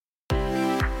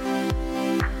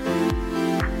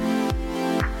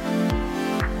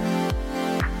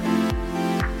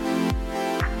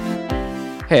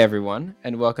Hey everyone,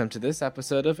 and welcome to this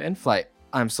episode of In Flight.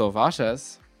 I'm Sol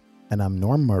Vashes. And I'm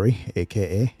Norm Murray,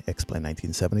 aka Explain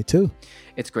 1972.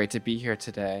 It's great to be here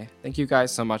today. Thank you guys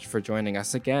so much for joining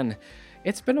us again.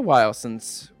 It's been a while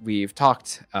since we've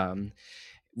talked.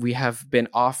 We have been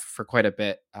off for quite a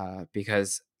bit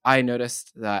because I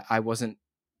noticed that I wasn't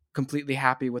completely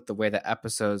happy with the way that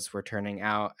episodes were turning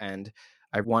out, and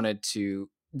I wanted to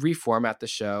reformat the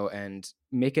show and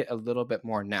make it a little bit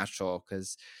more natural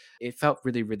because it felt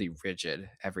really, really rigid,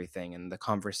 everything, and the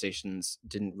conversations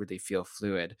didn't really feel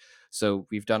fluid. So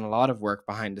we've done a lot of work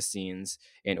behind the scenes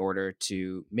in order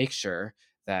to make sure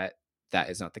that that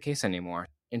is not the case anymore.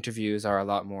 Interviews are a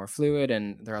lot more fluid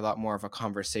and they're a lot more of a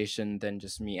conversation than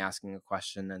just me asking a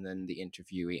question and then the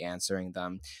interviewee answering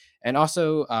them. And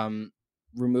also,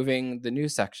 removing the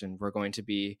news section. We're going to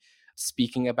be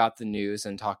speaking about the news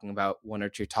and talking about one or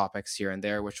two topics here and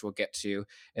there, which we'll get to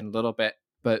in a little bit.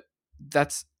 But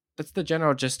that's the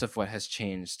general gist of what has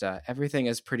changed. Everything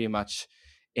is pretty much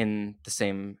in the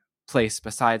same place.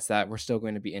 Besides that, we're still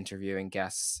going to be interviewing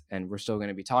guests and we're still going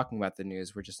to be talking about the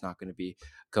news. We're just not going to be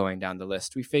going down the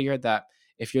list. We figured that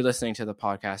if you're listening to the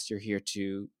podcast, you're here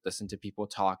to listen to people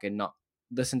talk and not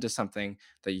listen to something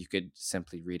that you could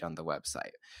simply read on the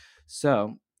website.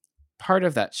 So part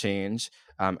of that change,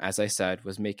 as I said,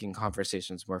 was making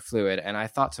conversations more fluid. And I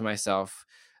thought to myself,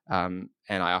 and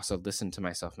I also listened to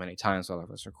myself many times while I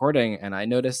was recording, and I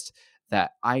noticed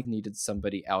that I needed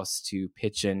somebody else to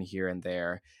pitch in here and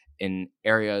there in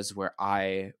areas where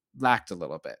I lacked a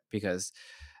little bit, because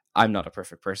I'm not a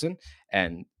perfect person.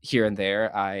 And here and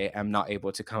there, I am not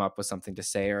able to come up with something to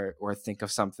say or think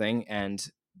of something. And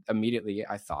immediately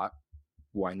I thought,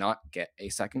 why not get a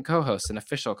second co-host, an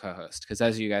official co-host? Because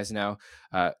as you guys know,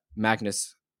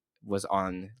 Magnus is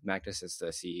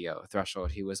the CEO of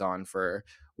Threshold. He was on for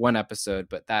one episode,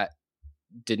 but that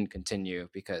didn't continue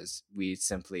because we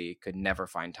simply could never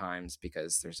find times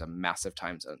because there's a massive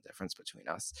time zone difference between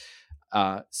us.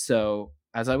 So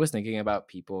as I was thinking about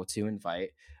people to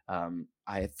invite,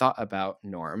 I thought about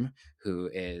Norm, who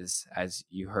is, as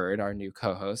you heard, our new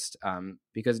co-host,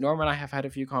 because Norm and I have had a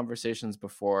few conversations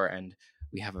before and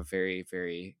we have a very,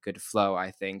 very good flow,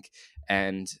 I think.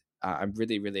 And I'm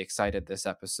really, really excited this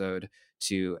episode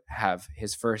to have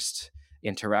his first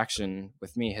interaction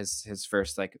with me, his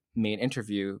first main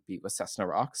interview be with Cessna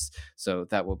Rocks. So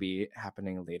that will be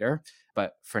happening later.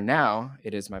 But for now,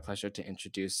 it is my pleasure to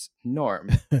introduce Norm.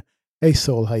 Hey,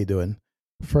 Sol, how you doing?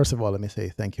 First of all, let me say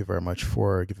thank you very much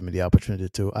for giving me the opportunity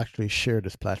to actually share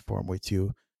this platform with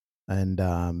you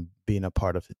and being a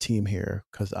part of the team here,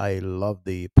 because I love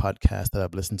the podcast that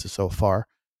I've listened to so far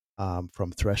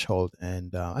from Threshold.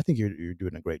 And I think you're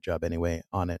doing a great job anyway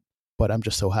on it. But I'm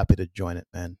just so happy to join it,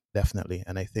 man. Definitely.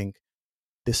 And I think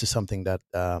this is something that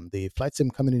the flight sim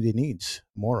community needs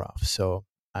more of. So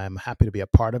I'm happy to be a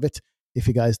part of it. If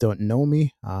you guys don't know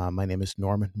me, my name is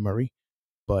Norman Murray,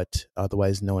 but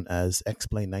otherwise known as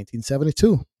Explain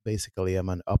 1972. Basically, I'm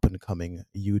an up and coming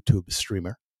YouTube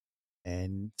streamer.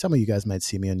 And some of you guys might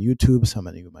see me on YouTube, some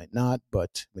of you might not,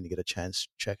 but when you get a chance,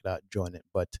 check it out, join it.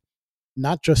 But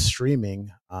not just streaming,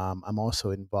 I'm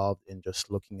also involved in just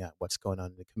looking at what's going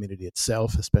on in the community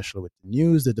itself, especially with the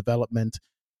news, the development.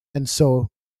 And so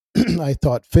I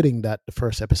thought fitting that the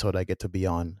first episode I get to be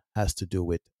on has to do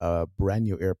with a brand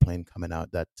new airplane coming out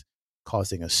that's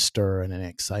causing a stir and an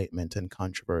excitement and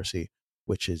controversy,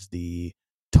 which is the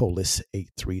Tolis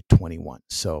 8321.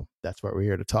 So that's what we're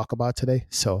here to talk about today.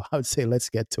 So I would say let's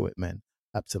get to it, man.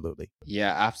 Absolutely.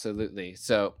 Yeah, absolutely.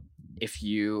 So if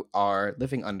you are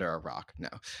living under a rock, no,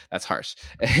 that's harsh.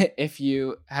 If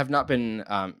you have not been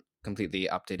completely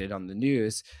updated on the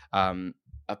news,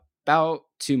 about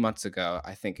 2 months ago,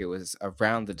 I think it was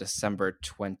around the December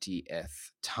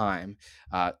 20th time,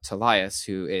 Talias,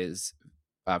 who is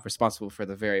responsible for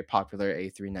the very popular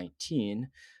A319,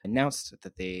 announced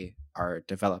that they were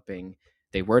developing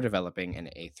an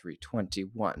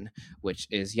A321, which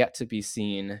is yet to be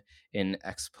seen in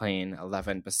X-Plane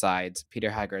 11 besides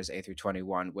Peter Hager's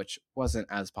A321, which wasn't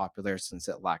as popular since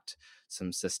it lacked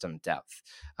some system depth.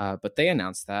 But they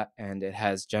announced that, and it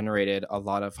has generated a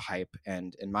lot of hype,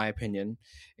 and in my opinion,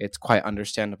 it's quite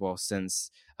understandable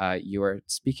since you are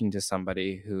speaking to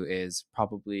somebody who is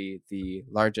probably the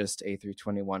largest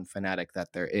A321 fanatic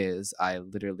that there is. I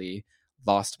literally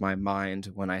lost my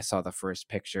mind when I saw the first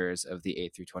pictures of the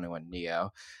A321neo.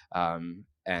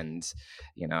 And,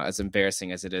 as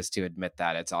embarrassing as it is to admit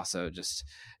that, it's also just,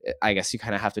 I guess you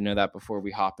kind of have to know that before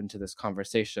we hop into this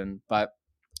conversation. But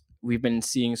we've been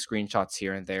seeing screenshots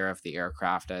here and there of the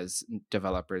aircraft as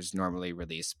developers normally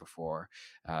release before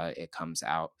it comes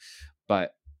out.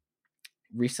 But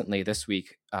recently this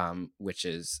week, which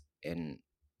is in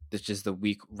which is the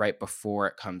week right before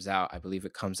it comes out. I believe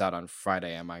it comes out on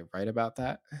Friday. Am I right about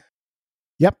that?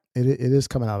 Yep, it is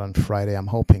coming out on Friday. I'm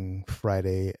hoping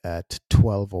Friday at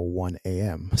 12:01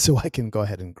 a.m. so I can go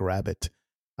ahead and grab it.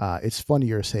 It's funny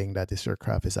you're saying that this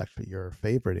aircraft is actually your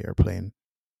favorite airplane.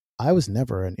 I was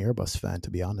never an Airbus fan,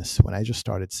 to be honest. When I just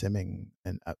started simming,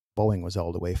 and Boeing was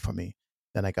all the way for me.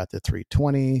 Then I got the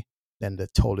 320, then the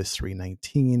Tolis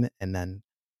 319, and then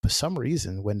for some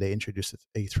reason, when they introduced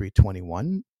the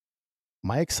A321,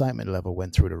 my excitement level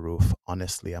went through the roof.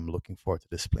 Honestly, I'm looking forward to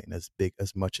this plane as big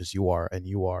as much as you are, and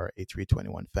you are a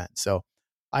 321 fan. So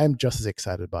I am just as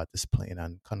excited about this plane,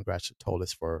 and congrats to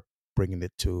Tolis for bringing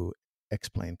it to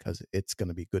X-Plane because it's going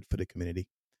to be good for the community.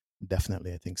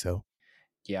 Definitely, I think so.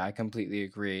 Yeah, I completely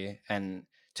agree. And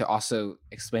to also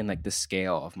explain like the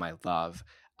scale of my love,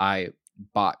 I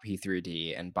bought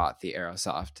P3D and bought the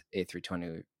Aerosoft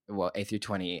A320, well,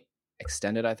 A320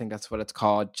 extended, I think that's what it's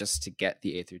called, just to get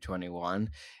the A321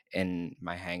 in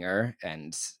my hangar.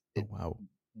 And Oh, it, wow.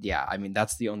 yeah, I mean,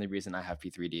 that's the only reason I have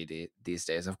P3D these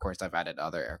days. Of course, I've added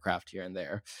other aircraft here and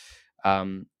there.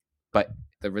 Um, but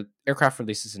the aircraft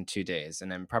releases in 2 days,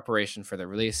 and in preparation for the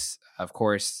release, of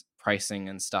course, pricing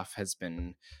and stuff has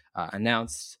been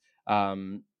announced,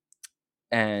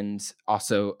 and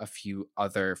also a few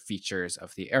other features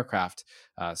of the aircraft,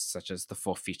 such as the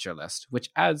full feature list, which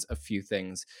adds a few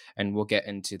things, and we'll get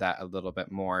into that a little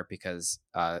bit more because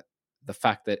the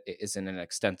fact that it isn't an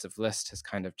extensive list has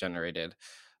kind of generated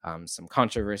some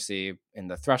controversy in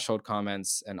the threshold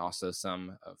comments and also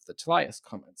some of the Telias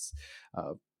comments.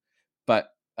 But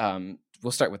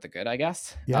we'll start with the good, I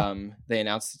guess. Yeah. They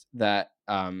announced that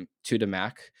Tuda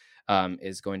Mac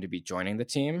is going to be joining the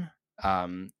team.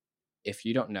 If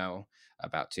you don't know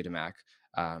about Tuda Mac,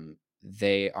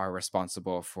 they are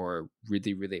responsible for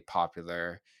really, really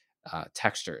popular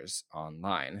textures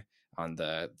online on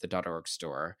the .org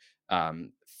store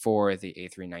for the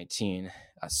A319.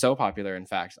 So popular, in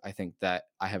fact, I think that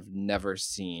I have never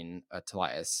seen a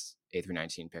Telias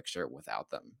A319 picture without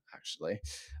them. Actually,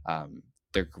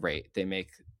 they're great. They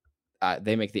make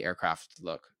the aircraft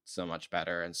look so much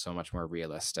better and so much more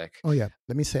realistic. Oh, yeah.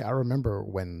 Let me say, I remember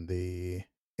when the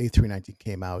A319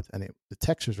 came out and the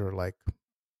textures were like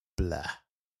blah,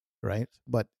 right?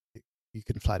 But you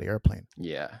can fly the airplane.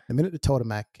 Yeah. The minute the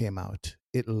Totomac came out,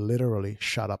 it literally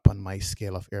shot up on my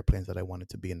scale of airplanes that I wanted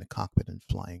to be in the cockpit and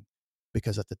flying.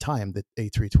 Because at the time, the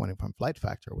A320 from Flight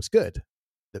Factor was good.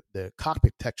 The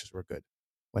cockpit textures were good.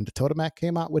 When the Totomac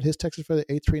came out with his textures for the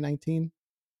A319,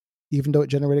 even though it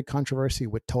generated controversy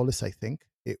with Tolis, I think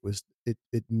it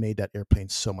made that airplane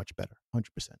so much better, 100%.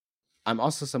 I'm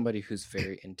also somebody who's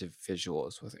very into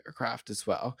visuals with aircraft as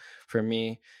well. For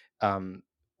me,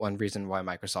 one reason why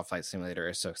Microsoft Flight Simulator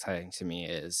is so exciting to me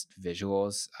is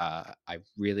visuals. I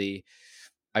really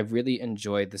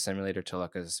enjoyed the simulator to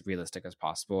look as realistic as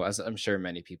possible, as I'm sure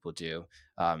many people do.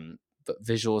 But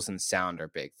visuals and sound are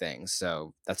big things.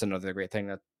 So that's another great thing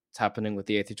that's happening with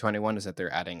the A321 is that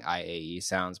they're adding IAE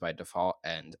sounds by default,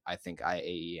 and I think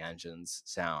IAE engines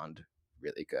sound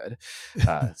really good. So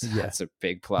Yeah, that's a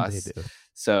big they plus. do.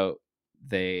 So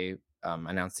they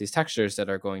announced these textures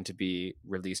that are going to be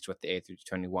released with the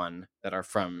A321 that are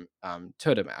from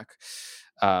Totemac.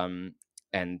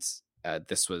 And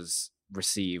this was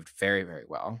received very, very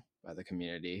well by the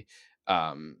community.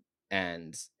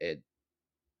 And it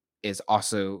is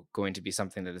also going to be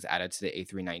something that is added to the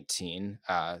A319.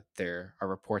 There are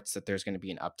reports that there's going to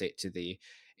be an update to the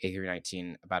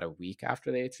A319 about a week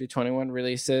after the A321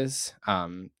 releases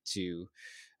to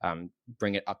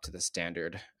bring it up to the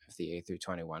standard of the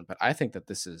A321. But I think that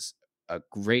this is a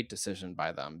great decision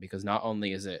by them because not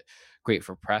only is it great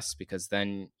for press, because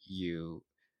then you're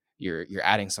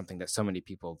adding something that so many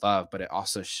people love, but it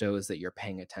also shows that you're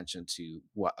paying attention to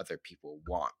what other people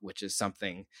want, which is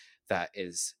something that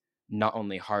is not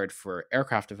only hard for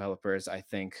aircraft developers, I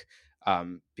think,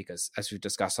 because as we've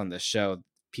discussed on this show,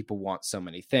 people want so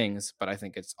many things, but I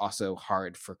think it's also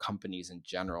hard for companies in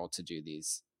general to do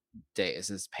these days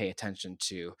is pay attention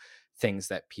to things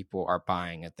that people are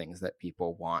buying and things that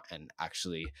people want and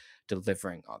actually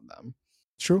delivering on them.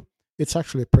 True. It's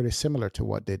actually pretty similar to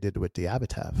what they did with the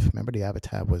Avitav. Remember, the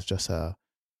Avitav was just a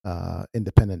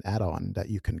independent add-on that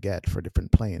you can get for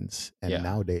different planes, and Yeah.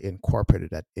 now they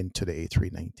incorporated that into the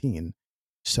A319.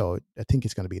 So I think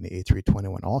it's going to be in the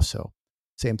A321 also.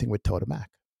 Same thing with Totomac.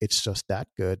 It's just that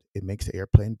good. It makes the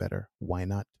airplane better. Why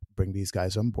not bring these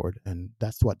guys on board? And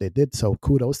that's what they did. So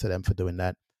kudos to them for doing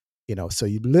that. So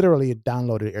you literally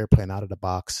downloaded the airplane out of the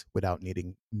box without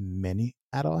needing many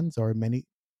add-ons or many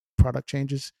product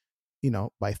changes,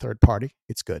 by third party.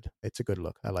 It's good. It's a good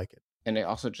look. I like it. And it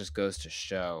also just goes to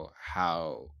show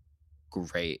how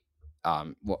great,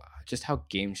 just how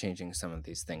game changing some of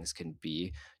these things can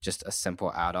be. Just a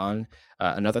simple add on.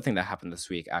 Another thing that happened this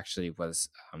week actually was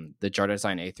the Jar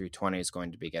Design A320 is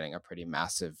going to be getting a pretty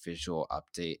massive visual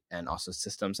update and also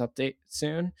systems update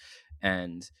soon,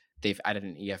 and they've added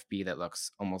an EFB that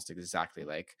looks almost exactly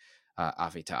like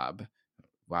Avitab.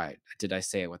 Why did I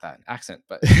say it with that accent?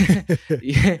 But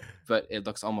yeah, but it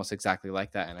looks almost exactly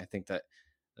like that, and I think that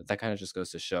kind of just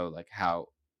goes to show like how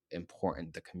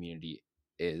important the community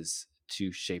is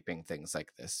to shaping things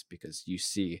like this, because you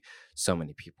see so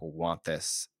many people want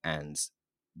this, and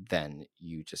then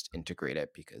you just integrate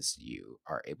it because you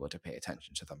are able to pay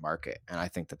attention to the market. And I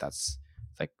think that that's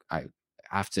like I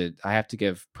have to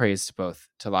give praise to both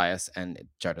Talias and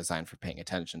Jar Design for paying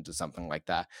attention to something like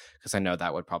that, because I know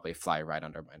that would probably fly right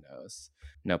under my nose.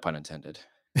 No pun intended.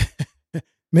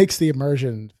 Makes the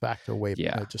immersion factor way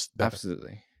just better.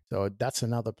 Absolutely. So that's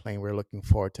another plane we're looking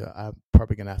forward to. I'm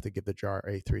probably going to have to give the Jar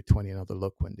A320 another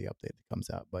look when the update comes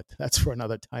out, but that's for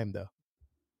another time, though.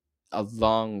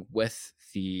 Along with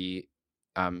the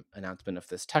announcement of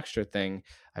this texture thing,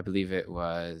 I believe it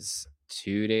was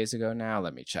 2 days ago now.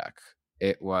 Let me check.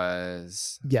 It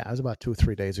was about 2 or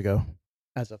 3 days ago,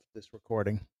 as of this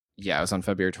recording. Yeah, it was on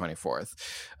February 24th.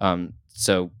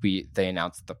 So they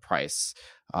announced the price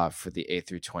for the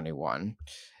A321,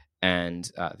 and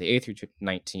the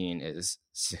A319 is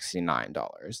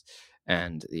 $69,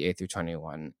 and the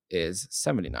A321 is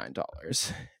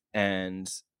 $79,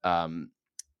 and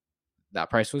that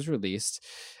price was released.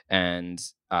 And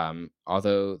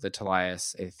although the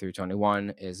Talias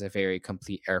A321 is a very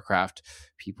complete aircraft,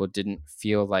 people didn't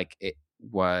feel like it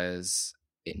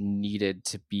needed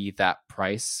to be that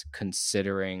price,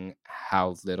 considering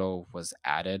how little was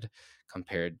added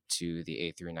compared to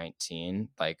the A319.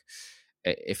 Like,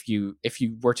 if you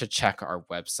were to check our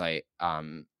website,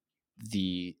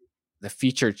 the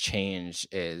feature change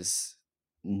is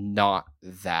not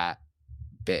that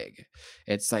big.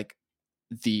 It's like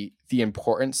the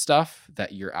important stuff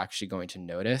that you're actually going to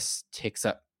notice takes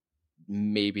up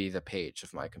maybe the page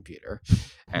of my computer,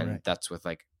 and Right. that's with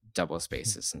like double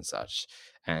spaces and such.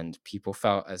 And people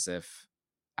felt as if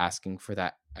asking for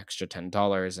that extra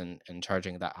 $10 and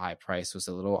charging that high price was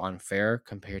a little unfair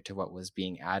compared to what was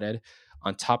being added,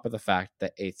 on top of the fact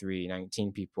that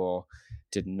A319 people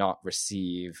did not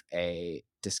receive a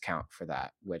discount for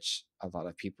that, which a lot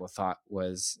of people thought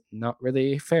was not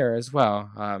really fair as well.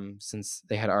 Since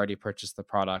they had already purchased the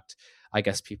product, I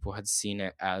guess people had seen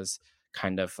it as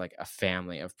kind of like a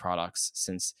family of products,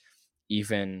 since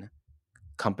even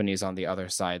companies on the other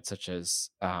side, such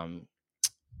as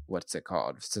what's it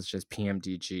called, such as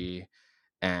PMDG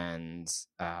and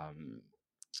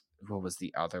what was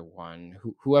the other one?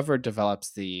 Whoever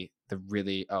develops the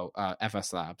really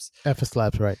FS Labs. FS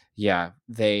Labs, right? Yeah,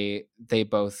 they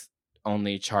both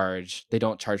only charge. They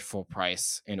don't charge full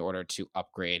price in order to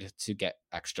upgrade to get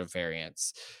extra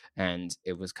variants, and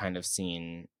it was kind of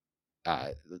seen.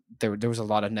 There was a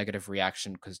lot of negative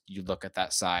reaction because you look at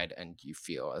that side and you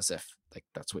feel as if like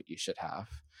that's what you should have.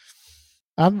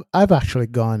 I've actually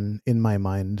gone in my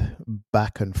mind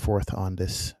back and forth on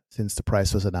this since the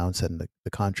price was announced and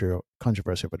the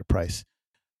controversy over the price.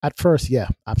 At first, yeah,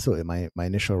 absolutely. My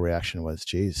initial reaction was,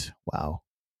 geez, wow,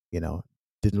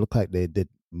 didn't look like they did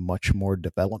much more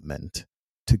development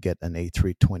to get an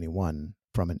A321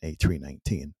 from an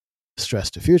A319.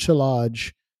 Stress to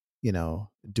fuselage,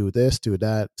 do this, do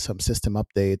that, some system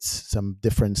updates, some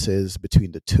differences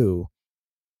between the two.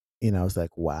 I was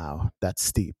like, wow, that's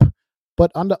steep.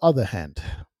 But on the other hand,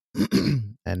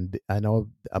 and I know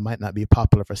I might not be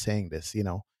popular for saying this,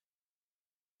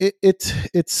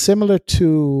 it's similar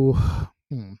to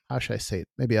how should I say it?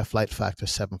 Maybe a Flight Factor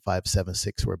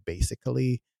 7576, were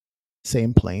basically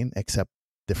same plane except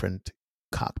different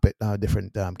cockpit,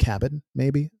 different cabin.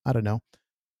 Maybe, I don't know.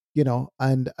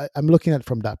 And I'm looking at it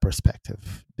from that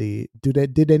perspective.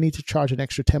 Did they need to charge an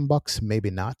extra $10?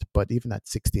 Maybe not, but even at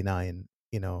 69,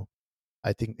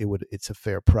 I think it's a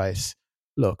fair price.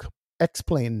 Look,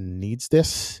 X-Plane needs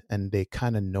this, and they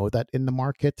kind of know that in the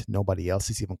market. Nobody else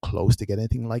is even close to get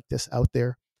anything like this out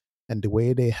there. And the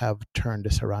way they have turned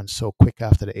this around so quick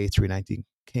after the A319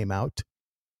 came out,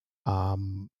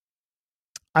 I'm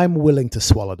willing to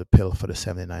swallow the pill for the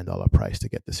 $79 price to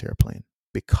get this airplane,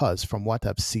 because from what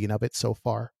I've seen of it so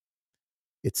far,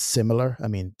 it's similar. I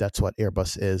mean, that's what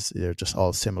Airbus is. They're just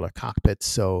all similar cockpits.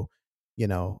 So, you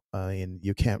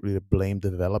can't really blame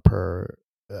the developer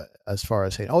as far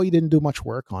as saying, oh, you didn't do much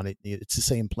work on it. It's the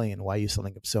same plane. Why are you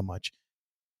selling it so much?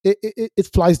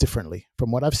 It flies differently.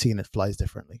 From what I've seen, it flies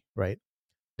differently, right?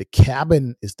 The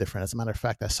cabin is different. As a matter of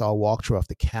fact, I saw a walkthrough of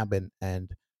the cabin,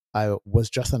 and I was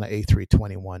just on an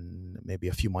A321 maybe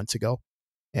a few months ago,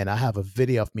 and I have a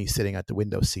video of me sitting at the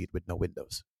window seat with no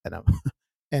windows. And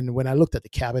and when I looked at the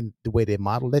cabin, the way they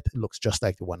modeled it, it looks just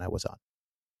like the one I was on.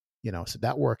 So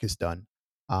that work is done.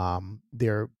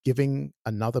 They're giving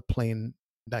another plane,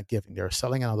 not giving, they're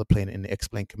selling another plane in the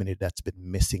X-Plane community that's been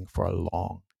missing for a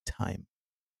long time,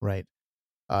 right?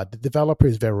 The developer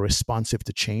is very responsive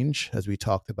to change, as we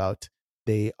talked about.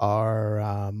 They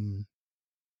are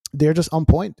they're just on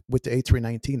point with the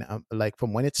A319. Like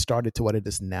from when it started to what it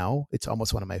is now, it's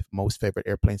almost one of my most favorite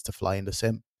airplanes to fly in the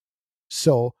sim.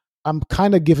 So I'm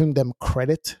kind of giving them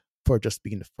credit for just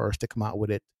being the first to come out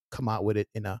with it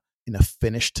in a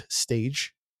finished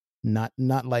stage, not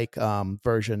like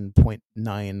version point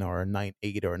 0.9 or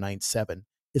 9.8 or 9.7.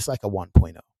 It's like a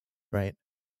 1.0, right?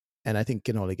 And I think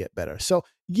can only get better. So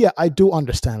yeah, I do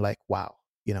understand. Like, wow,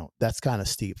 that's kind of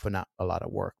steep for not a lot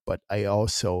of work, but I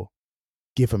also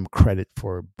give him credit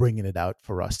for bringing it out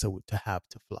for us to have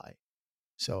to fly.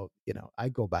 So I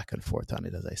go back and forth on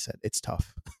it. As I said, it's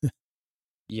tough.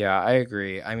 Yeah, I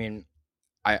agree. I mean,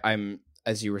 I'm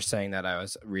as you were saying that, I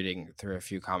was reading through a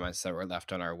few comments that were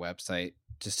left on our website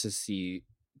just to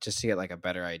get like a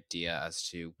better idea as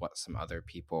to what some other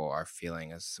people are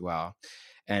feeling as well.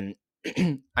 And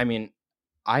I mean,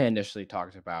 I initially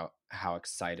talked about how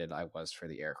excited I was for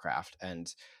the aircraft,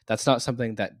 and that's not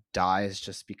something that dies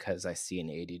just because I see an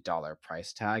 $80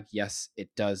 price tag. Yes,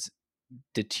 it does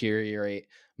deteriorate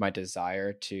my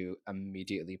desire to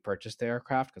immediately purchase the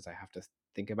aircraft because I have to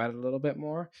think about it a little bit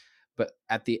more. But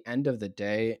at the end of the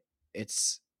day,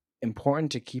 it's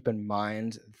important to keep in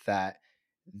mind that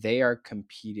they are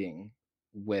competing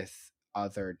with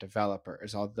other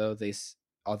developers. Although this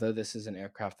is an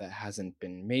aircraft that hasn't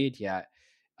been made yet,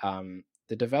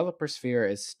 the developer sphere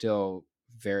is still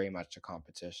very much a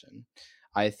competition.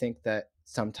 I think that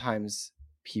sometimes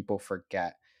people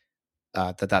forget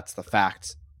that that's the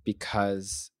fact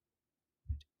because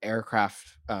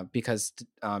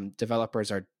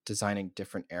developers are designing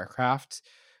different aircraft.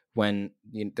 When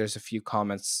there's a few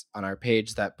comments on our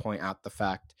page that point out the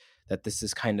fact that this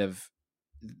is kind of,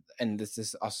 and this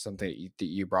is also something that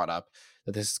you brought up,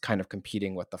 that this is kind of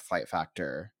competing with the flight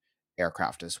factor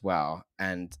aircraft as well,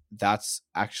 and that's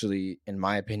actually, in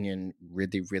my opinion,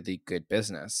 really really good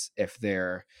business if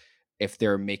they're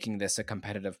making this a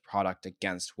competitive product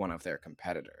against one of their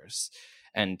competitors.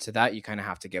 And to that, you kind of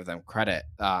have to give them credit.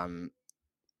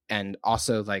 And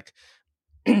also, like,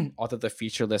 although the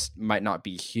feature list might not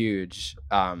be huge,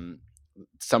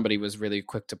 somebody was really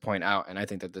quick to point out, and I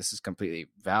think that this is completely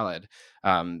valid.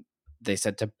 They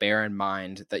said to bear in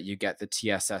mind that you get the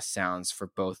TSS sounds for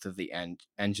both of the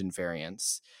engine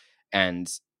variants,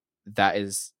 and that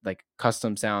is like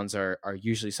custom sounds are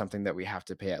usually something that we have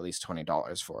to pay at least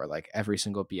 $20 for. Like every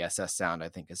single BSS sound, I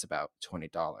think, is about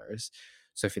 $20.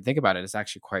 So if you think about it, it's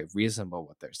actually quite reasonable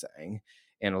what they're saying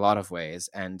in a lot of ways.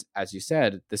 And as you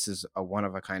said, this is a one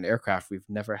of a kind aircraft. We've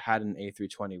never had an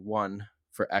A321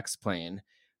 for X Plane.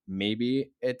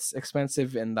 Maybe it's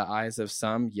expensive in the eyes of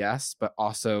some, yes, but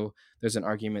also there's an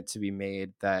argument to be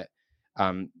made that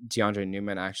DeAndre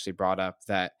Newman actually brought up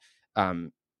that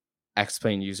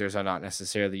X-Plane users are not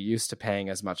necessarily used to paying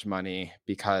as much money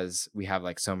because we have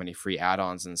like so many free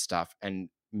add-ons and stuff. And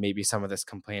maybe some of this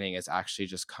complaining is actually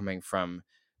just coming from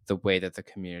the way that the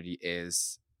community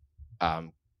is,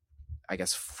 um, I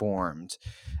guess, formed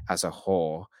as a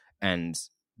whole. And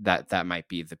that might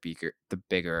be the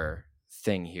bigger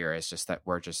thing here is just that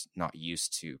we're just not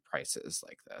used to prices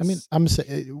like I mean, this. I'm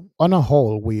saying on a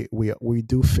whole, we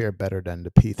do fare better than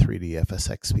the P3D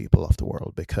FSX people of the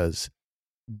world because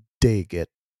they get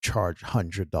charged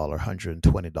 $100,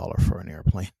 $120 for an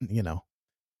airplane.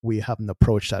 We haven't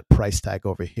approached that price tag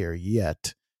over here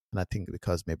yet, and I think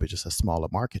because maybe just a smaller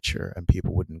market share and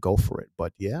people wouldn't go for it.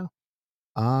 But yeah,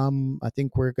 I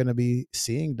think we're going to be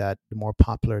seeing that the more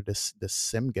popular this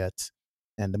sim gets,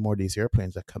 and the more these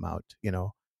airplanes that come out.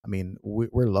 I mean,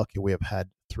 we're lucky we have had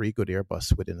three good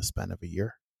Airbus within the span of a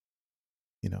year.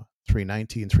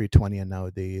 319, 320, and now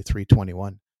the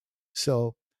 321.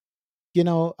 So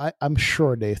I'm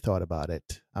sure they thought about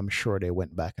it. I'm sure they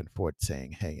went back and forth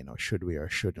saying, "Hey, should we or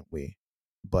shouldn't we?"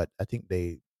 But I think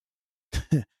they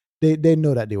they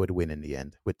know that they would win in the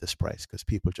end with this price because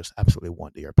people just absolutely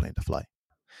want the airplane to fly.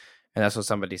 And that's what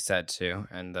somebody said too.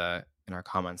 And in our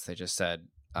comments, they just said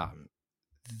um,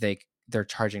 they they're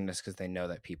charging this because they know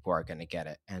that people are going to get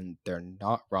it, and they're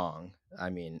not wrong. I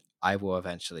mean, I will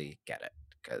eventually get it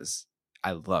because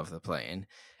I love the plane,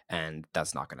 and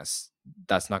that's not gonna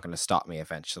stop me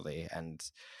eventually. And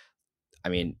I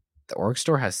mean, the org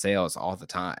store has sales all the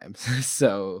time,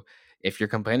 so if you're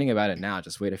complaining about it now,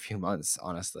 just wait a few months,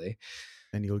 honestly.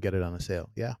 and you'll get it on a sale.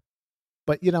 Yeah.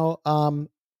 But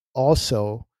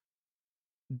also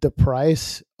the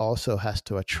price also has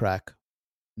to attract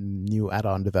new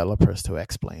add-on developers to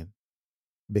X-Plane,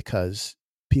 because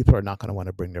people are not going to want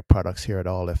to bring their products here at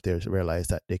all if they realize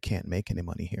that they can't make any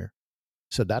money here.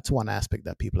 So that's one aspect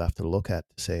that people have to look at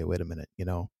to say, wait a minute,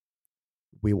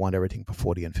 we want everything for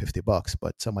 40 and $50,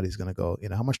 but somebody's going to go,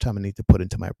 how much time I need to put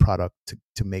into my product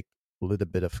to make a little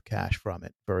bit of cash from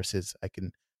it versus I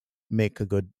can make a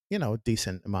good,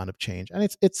 decent amount of change. And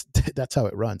it's that's how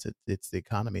it runs. It's the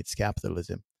economy, it's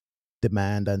capitalism,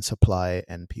 demand and supply,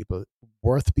 and people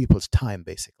worth people's time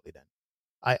basically. Then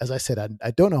as I said,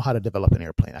 I don't know how to develop an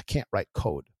airplane. I can't write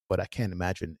code, but I can't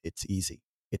imagine it's easy.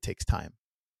 It takes time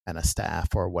and a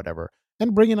staff or whatever,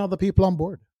 and bringing other people on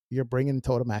board. You're bringing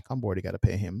Totomac on board. You got to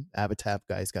pay him. Avatab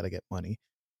guy's got to get money,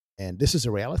 and this is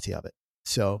the reality of it.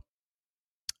 So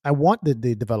I want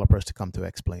the developers to come to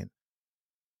X-Plane.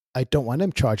 I don't want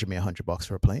them charging me $100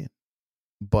 for a plane,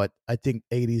 but I think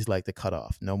 80 is like the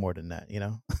cutoff. No more than that.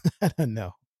 I don't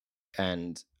know.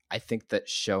 And I think that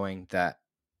showing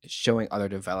other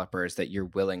developers that you're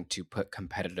willing to put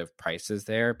competitive prices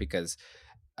there, because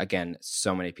again,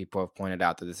 so many people have pointed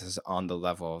out that this is on the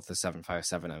level of the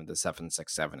 757 and the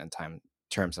 767 in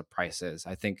terms of prices.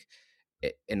 I think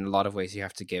in a lot of ways you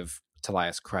have to give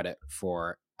Talias credit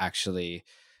for actually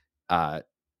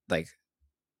like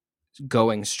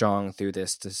going strong through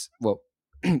this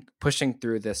pushing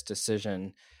through this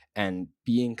decision and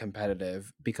being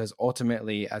competitive, because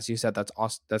ultimately, as you said,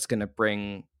 that's going to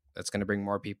bring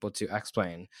more people to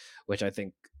X-Plane, which I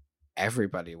think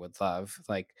everybody would love.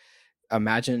 Like,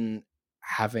 imagine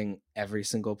having every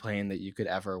single plane that you could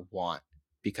ever want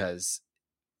because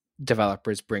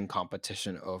developers bring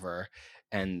competition over,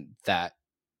 and that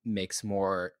makes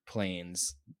more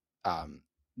planes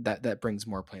that brings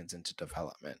more planes into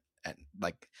development. And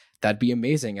like, that'd be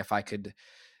amazing if I could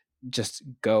just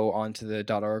go onto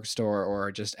the .org store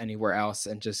or just anywhere else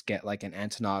and just get like an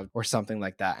Antonov or something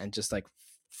like that and just like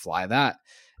fly that,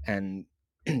 and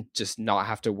just not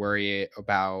have to worry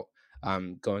about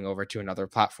going over to another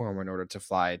platform in order to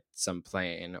fly some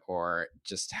plane, or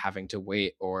just having to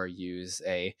wait or use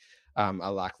a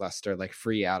lackluster like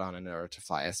free add-on in order to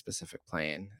fly a specific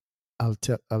plane. I'll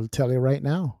tell you right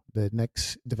now, the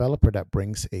next developer that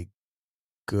brings a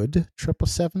good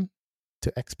 777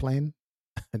 to X-Plane,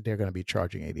 they're going to be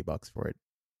charging $80 for it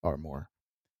or more.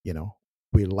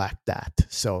 We lack that.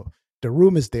 So the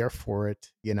room is there for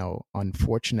it.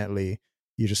 Unfortunately,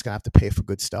 you're just going to have to pay for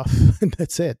good stuff.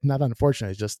 That's it. Not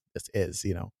unfortunately, it is.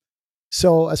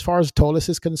 So as far as TOLUS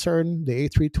is concerned, the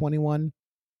A321,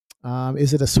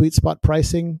 is it a sweet spot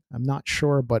pricing? I'm not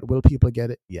sure, but will people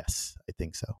get it? Yes, I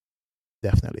think so.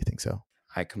 Definitely think so.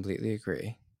 I completely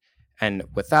agree. And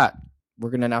with that, we're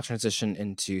going to now transition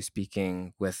into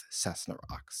speaking with Cessna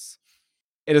Rocks.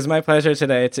 It is my pleasure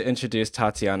today to introduce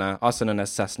Tatiana, also known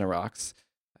as Cessna Rocks.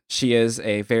 She is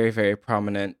a very, very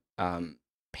prominent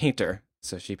painter,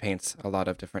 so she paints a lot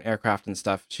of different aircraft and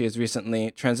stuff. She has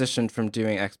recently transitioned from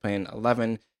doing X-Plane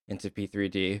 11 into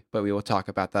P3D, but we will talk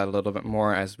about that a little bit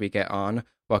more as we get on.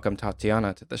 Welcome,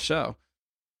 Tatiana, to the show.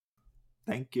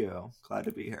 Thank you. Glad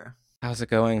to be here. How's it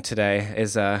going today?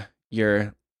 Is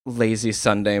your lazy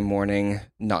Sunday morning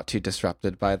not too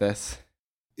disrupted by this?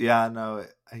 Yeah, no,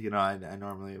 I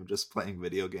normally am just playing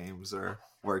video games or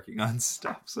working on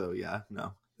stuff. So yeah,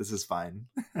 no, this is fine.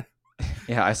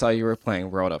 Yeah, I saw you were playing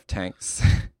World of Tanks.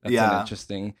 That's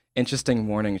an interesting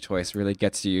morning choice. Really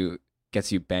gets you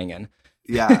banging.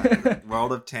 Yeah,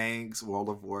 World of Tanks, World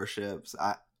of Warships.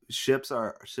 Ships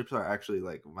are actually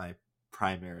like my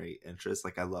primary interest.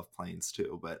 Like, I love planes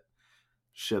too, but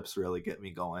ships really get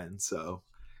me going. So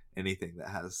anything that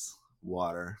has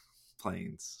water,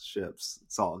 planes, ships,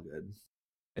 it's all good.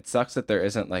 It sucks that there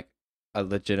isn't like a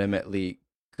legitimately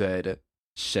good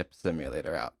ship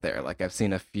simulator out there. Like, I've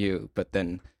seen a few, but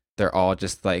then they're all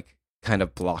just like kind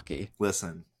of blocky.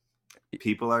 Listen,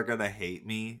 people are gonna hate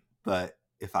me, but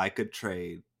if I could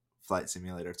trade Flight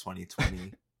Simulator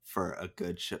 2020 for a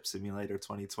good Ship Simulator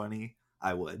 2020,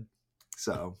 I would.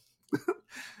 So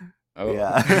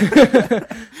yeah.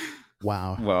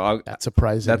 Wow. Well, that's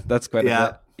surprising. That's quite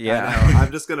a bit. Yeah.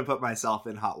 I'm just gonna put myself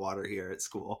in hot water here at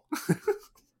school.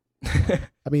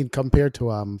 I mean, compared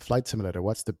to Flight Simulator,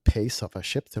 what's the pace of a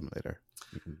ship simulator?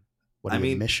 What are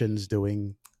the missions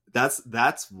doing?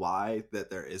 That's why that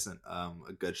there isn't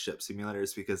a good ship simulator,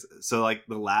 is because like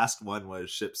the last one was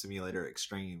Ship Simulator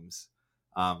Extremes.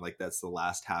 Like, that's the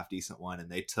last half decent one, and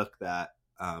they took that,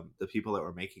 the people that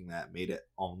were making that made it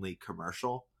only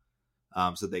commercial.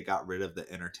 So they got rid of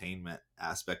the entertainment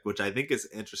aspect, which I think is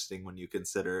interesting when you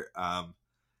consider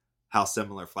how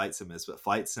similar Flight Sim is, but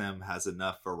Flight Sim has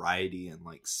enough variety and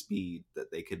like speed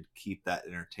that they could keep that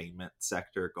entertainment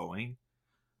sector going.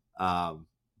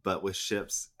 But with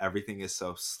ships, everything is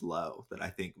so slow that I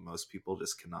think most people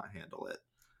just cannot handle it.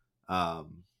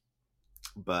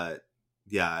 But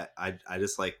yeah, I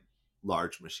just like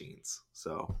large machines,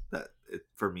 so that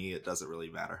for me it doesn't really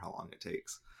matter how long it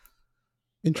takes.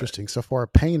 Interesting. So for a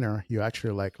painter, you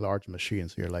actually like large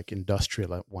machines. You're like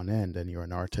industrial at one end, and you're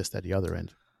an artist at the other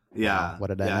end. Wow, Yeah, what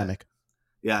a dynamic!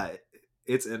 yeah,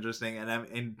 it's interesting,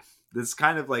 and this is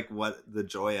kind of like what the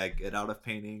joy I get out of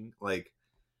painting, like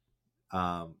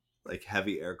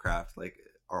heavy aircraft, like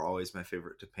are always my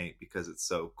favorite to paint because it's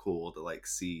so cool to like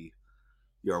see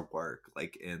your work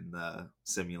like in the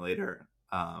simulator,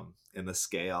 in the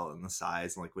scale and the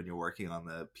size, and like when you're working on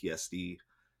the PSD,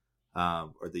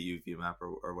 or the UV map,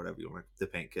 or whatever you want, the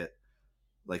paint kit,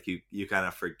 like you kind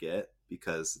of forget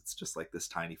because it's just like this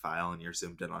tiny file and you're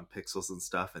zoomed in on pixels and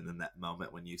stuff, and then that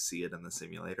moment when you see it in the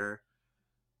simulator,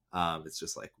 it's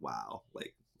just like, wow,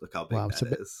 like look how big Wow.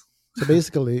 that is. So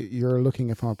basically, you're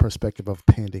looking at from a perspective of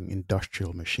painting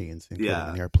industrial machines, including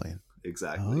an Yeah, airplane.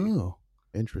 exactly. Oh,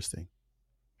 interesting.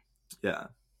 Yeah,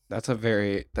 That's a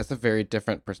very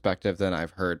different perspective than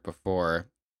I've heard before.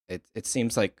 It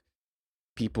seems like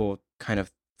people kind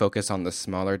of focus on the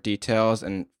smaller details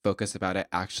and focus about it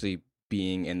actually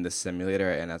being in the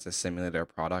simulator and as a simulator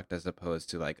product, as opposed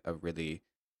to like a really,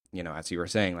 as you were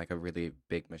saying, like a really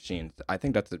big machine. I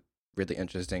think that's a really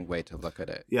interesting way to look at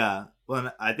it. yeah. Well,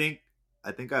 and I think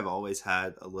I've always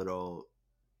had a little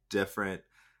different,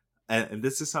 and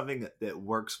this is something that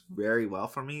works very well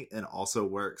for me and also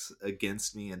works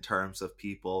against me in terms of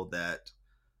people that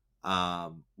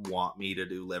want me to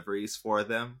do liveries for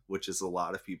them, which is a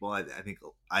lot of people. I think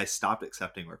I stopped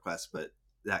accepting requests, but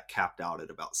that capped out at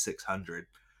about 600.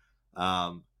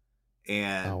 um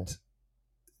and Wow.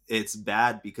 it's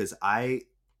bad because and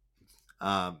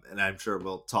I'm sure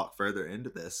we'll talk further into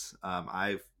this,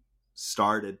 I've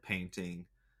started painting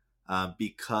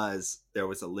because there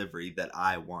was a livery that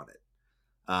I wanted.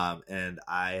 And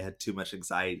I had too much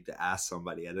anxiety to ask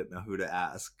somebody. I didn't know who to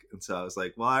ask. And so I was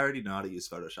like, well, I already know how to use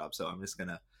Photoshop, so I'm just going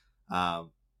to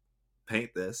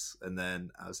paint this. And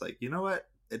then I was like, you know what?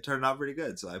 It turned out pretty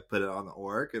good. So I put it on the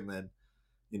org, and then,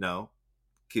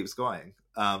 keeps going.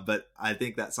 But I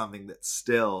think that's something that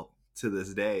still to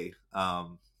this day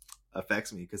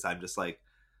affects me, because I'm just like,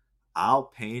 I'll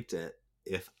paint it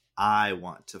if I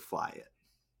want to fly it,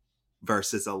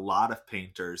 versus a lot of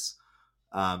painters,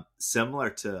 similar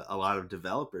to a lot of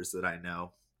developers that I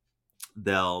know,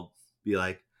 they'll be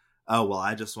like, oh, well,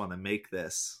 I just want to make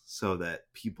this so that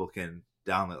people can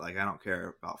download. Like, I don't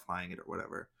care about flying it or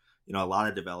whatever. A lot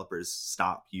of developers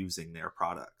stop using their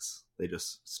products. They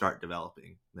just start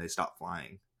developing. They stop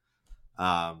flying.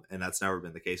 And that's never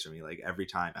been the case for me. Like, every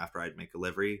time after I'd make a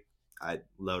livery, I'd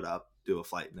load up, do a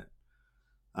flight in it.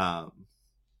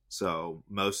 So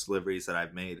most liveries that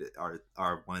I've made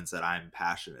are ones that I'm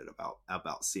passionate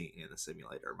about seeing in the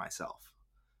simulator myself.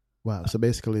 Wow. So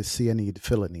basically, see a need,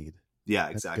 fill a need. Yeah,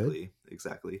 That's good.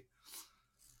 exactly.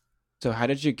 So how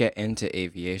did you get into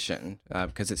aviation?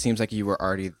 Because it seems like you were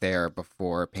already there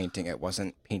before painting. It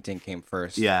wasn't painting came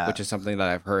first, Yeah. which is something that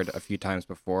I've heard a few times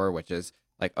before, which is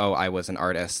like, oh, I was an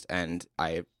artist and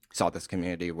I saw this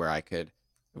community where I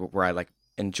like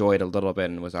enjoyed a little bit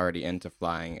and was already into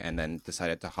flying, and then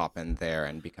decided to hop in there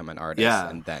and become an artist, Yeah.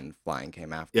 and then flying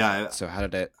came after. Yeah. So how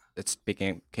did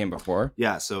came before?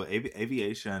 Yeah. So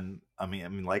aviation, I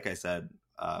mean, like I said,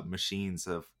 machines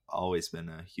have always been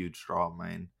a huge draw of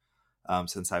mine,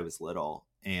 since I was little.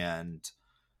 And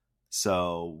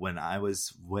so when I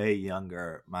was way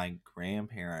younger, my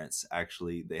grandparents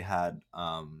actually, they had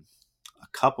a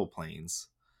couple planes.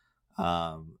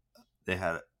 They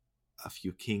had a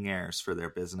few King Airs for their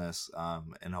business,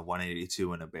 and a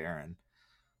 182 and a Baron.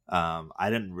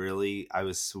 I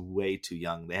was way too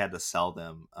young. They had to sell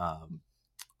them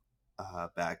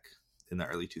back in the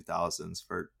early 2000s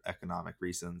for economic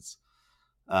reasons.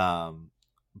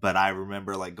 But I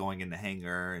remember like going in the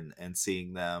hangar and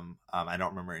seeing them. I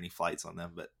don't remember any flights on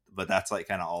them, but that's like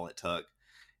kind of all it took.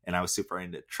 And I was super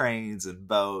into trains and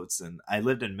boats. And I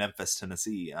lived in Memphis,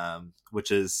 Tennessee, which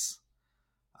is,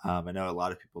 I know a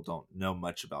lot of people don't know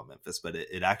much about Memphis, but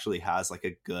it actually has like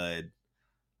a good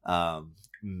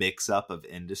mix up of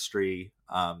industry.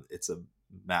 It's a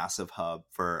massive hub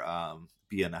for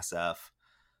BNSF,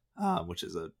 which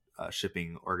is a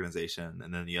shipping organization.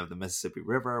 And then you have the Mississippi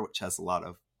River, which has a lot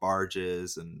of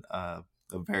barges and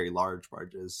very large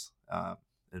barges,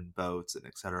 and boats and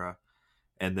etc.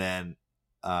 And then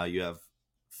you have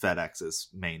FedEx's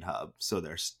main hub, so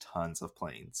there's tons of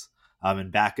planes.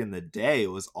 And back in the day,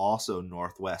 it was also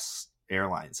Northwest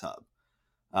Airlines hub.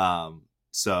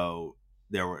 So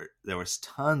there was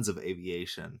tons of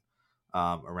aviation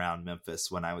around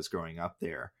Memphis when I was growing up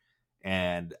there,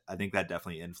 and I think that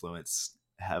definitely influenced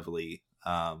heavily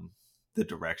the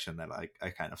direction that I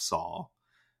kind of saw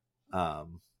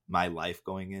my life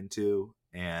going into.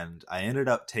 And I ended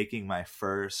up taking my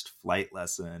first flight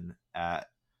lesson at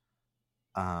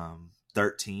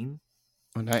 13.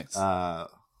 Oh, nice.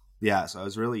 Yeah, so I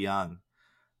was really young.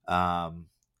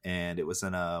 And it was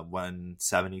in a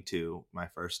 172, my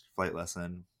first flight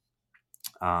lesson.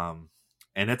 And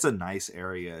it's a nice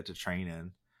area to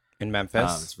train in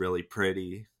Memphis. It's really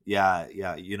pretty. Yeah,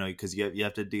 because you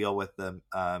have to deal with the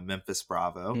Memphis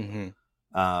Bravo. Mm-hmm.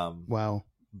 Wow.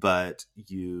 But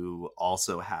you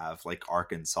also have like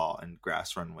Arkansas and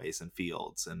grass runways and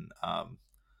fields and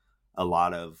a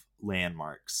lot of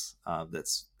landmarks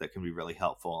that can be really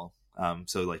helpful.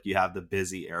 So like you have the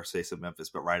busy airspace of Memphis,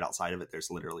 but right outside of it, there's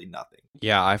literally nothing.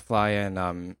 Yeah, I fly at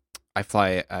Van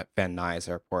Nuys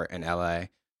Airport in LA.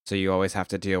 So you always have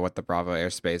to deal with the Bravo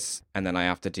airspace, and then I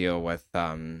have to deal with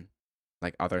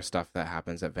like other stuff that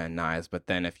happens at Van Nuys. But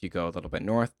then if you go a little bit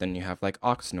north, then you have like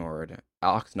Oxnard,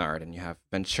 and you have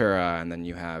Ventura, and then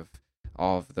you have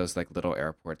all of those like little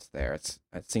airports there. It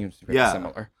seems really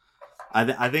similar.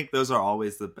 I think those are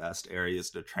always the best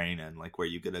areas to train in, like where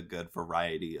you get a good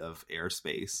variety of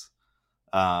airspace.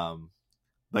 But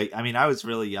I mean, I was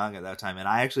really young at that time, and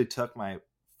I actually took my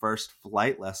first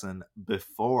flight lesson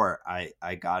before I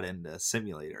got into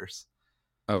simulators.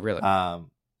 Oh, really?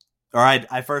 Or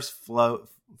I first flew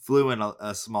in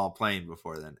a small plane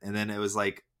before then, and then it was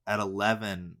like at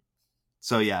 11.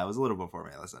 So yeah, it was a little before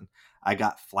my lesson. I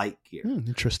got flight gear.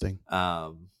 Interesting.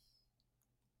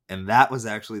 And that was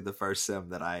actually the first sim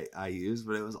that I used,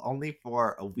 but it was only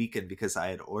for a weekend because I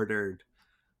had ordered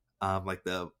like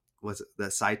the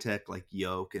Cytec like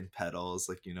yoke and pedals,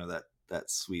 like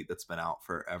that suite that's been out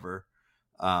forever.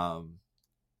 I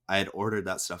had ordered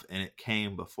that stuff, and it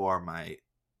came before my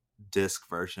disc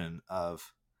version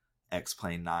of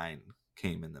X-Plane 9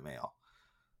 came in the mail.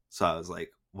 So I was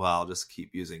like, well, I'll just keep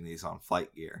using these on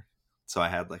flight gear. So I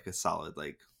had like a solid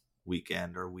like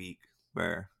weekend or week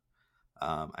where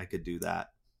I could do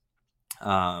that.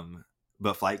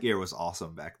 But flight gear was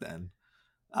awesome back then.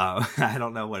 I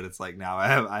don't know what it's like now.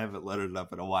 I haven't loaded it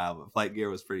up in a while, but flight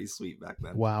gear was pretty sweet back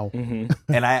then. Wow.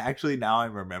 Mm-hmm. And I actually, now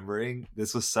I'm remembering,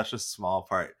 this was such a small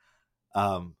part.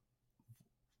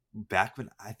 Back when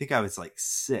I think I was like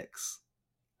 6,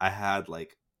 I had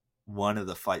like one of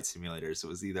the flight simulators. It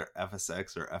was either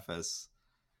FSX or FS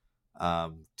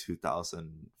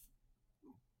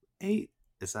 2008.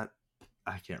 Is that?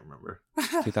 I can't remember.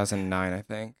 2009, I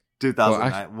think.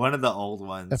 2009. One of the old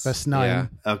ones. FS9. Yeah.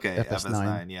 Okay,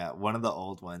 FS9. Yeah, one of the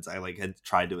old ones. I like had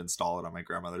tried to install it on my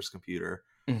grandmother's computer,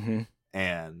 mm-hmm.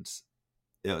 and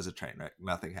it was a train wreck.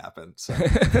 Nothing happened. So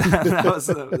that was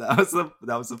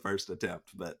the first attempt,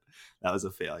 but that was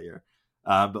a failure.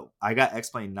 But I got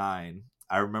X-Plane 9.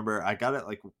 I remember I got it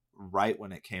like right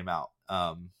when it came out.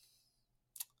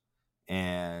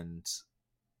 And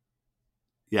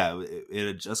yeah, it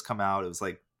had just come out. It was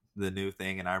like the new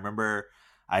thing. And I remember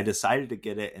I decided to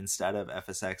get it instead of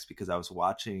FSX because I was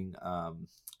watching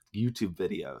YouTube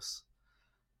videos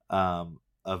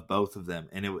of both of them.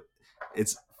 And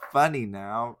it's funny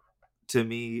now to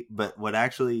me, but what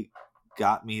actually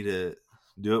got me to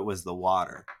do it was the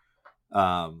water.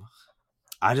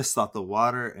 I just thought the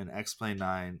water in X-Plane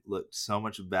 9 looked so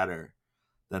much better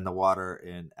than the water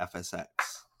in FSX.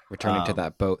 Returning to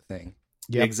that boat thing.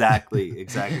 Yep. Exactly.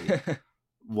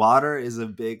 Water is a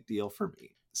big deal for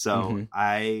me. So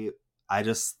I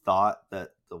just thought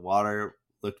that the water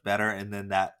looked better. And then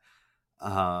that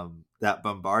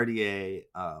Bombardier,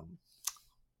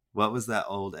 what was that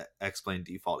old X-Plane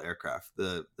default aircraft?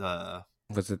 The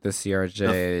was it the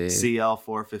CRJ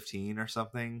CL415 or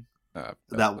something?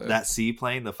 That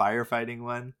seaplane, the firefighting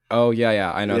one. Oh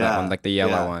yeah, I know that one, like the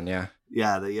yellow one. Yeah,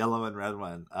 the yellow and red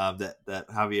one. That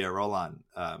Javier Roland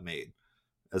made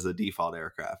as a default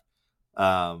aircraft.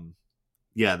 That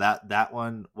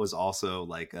one was also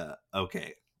like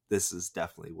okay, this is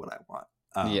definitely what I want.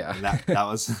 That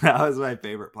was my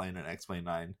favorite plane in X-Plane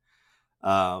 9.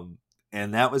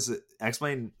 And that was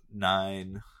X-Plane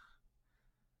 9.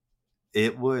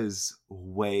 It was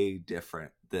way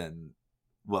different than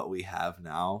what we have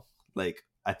now. Like,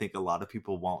 I think a lot of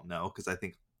people won't know because I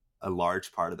think a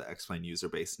large part of the X-Plane user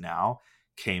base now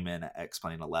came in at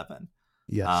X-Plane 11.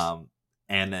 Yes.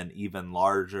 And then even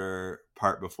larger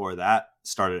part before that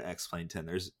started X-Plane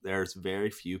 10. There's very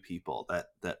few people that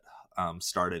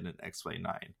started in X-Plane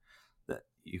 9 that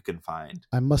you can find.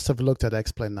 I must have looked at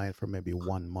X-Plane 9 for maybe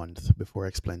 1 month before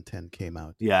X-Plane 10 came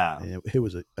out. Yeah, and it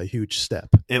was a huge step.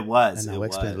 It was. And now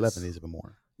X-Plane 11 is even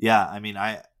more. Yeah, I mean,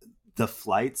 the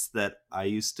flights that I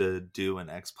used to do in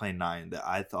X-Plane 9 that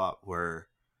I thought were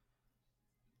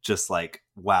just like,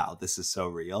 wow, this is so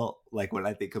real. Like when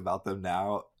I think about them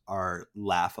now, are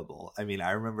laughable. I mean,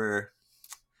 I remember,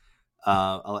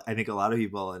 I think a lot of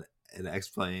people in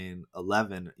X-Plane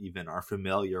 11 even are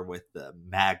familiar with the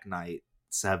Magnite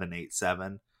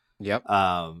 787. Yep.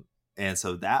 And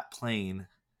so that plane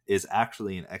is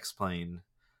actually an X-Plane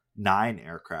 9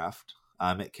 aircraft.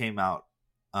 It came out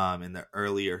in the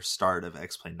earlier start of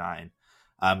X-Plane 9,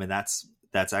 and that's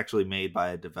actually made by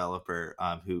a developer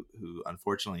who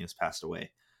unfortunately has passed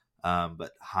away.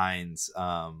 But Heinz,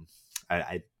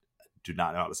 I do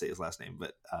not know how to say his last name,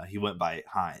 but he went by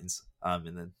Heinz,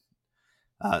 and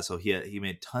then so he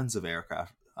made tons of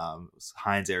aircraft.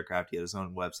 Heinz aircraft. He had his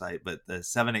own website, but the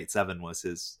 787 was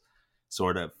his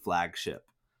sort of flagship.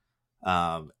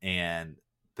 And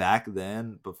back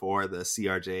then, before the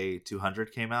CRJ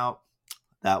 200 came out,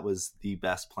 that was the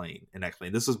best plane in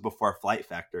X-Plane. This was before Flight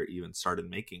Factor even started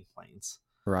making planes.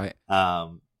 Right.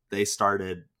 They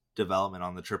started development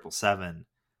on the 777,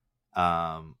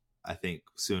 I think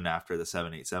soon after the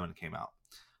 787 came out.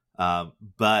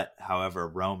 But however,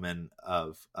 Roman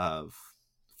of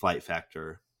Flight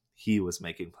Factor, he was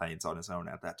making planes on his own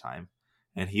at that time.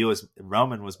 And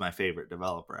Roman was my favorite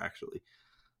developer, actually.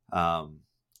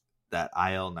 That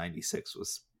IL-96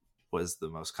 was the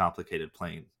most complicated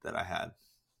plane that I had.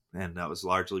 And that was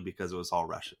largely because it was all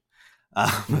Russian.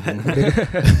 But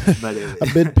a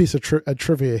bit piece of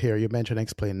trivia here. You mentioned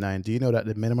X-Plane 9. Do you know that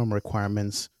the minimum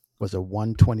requirements was a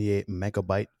 128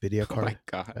 megabyte video card? Oh my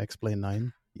God. X-Plane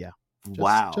 9? Yeah.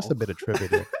 Wow. Just a bit of trivia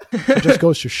there. It just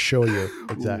goes to show you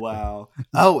exactly. Wow.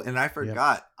 Oh, and I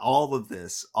forgot, all of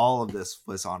this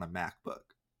was on a MacBook.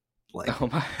 Like, oh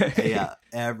my. Yeah,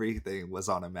 everything was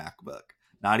on a MacBook.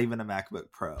 Not even a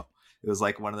MacBook Pro. It was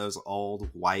like one of those old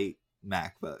white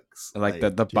MacBooks, like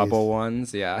the bubble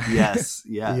ones. Yeah. Yes.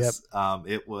 Yep.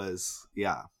 It was,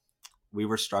 yeah, we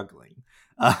were struggling.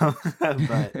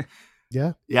 But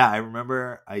yeah, I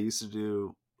remember I used to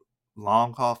do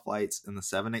long haul flights in the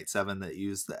 787 that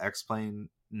used the X-Plane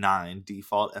 9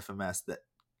 default FMS that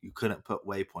you couldn't put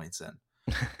waypoints in.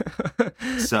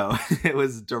 So it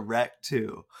was direct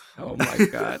to. Oh my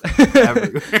God.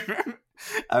 Everywhere.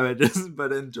 I would just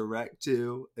put in direct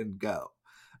to and go.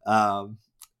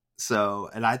 So,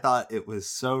 and I thought it was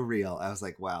so real. I was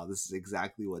like, wow, this is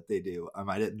exactly what they do.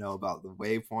 I didn't know about the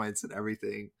waypoints and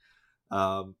everything.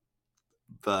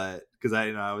 But because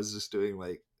I was just doing,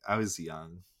 like, I was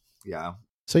young. Yeah.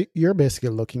 So you're basically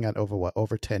looking at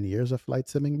over 10 years of flight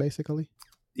simming, basically?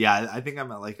 Yeah, I think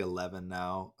I'm at like 11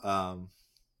 now.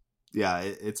 Yeah,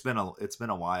 it's been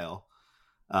a while.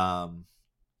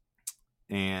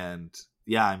 And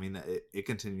yeah, I mean, it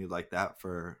continued like that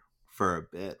for a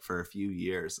bit, for a few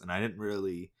years. And I didn't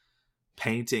really,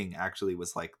 painting actually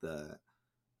was like the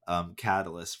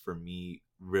catalyst for me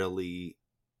really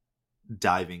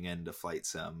diving into flight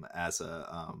sim as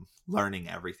a learning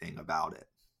everything about it,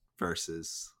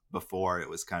 versus before it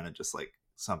was kind of just like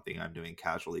something I'm doing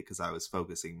casually because I was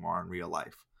focusing more on real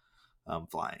life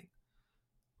flying.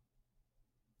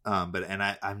 But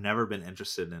I've never been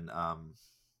interested in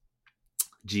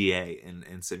GA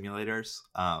in simulators,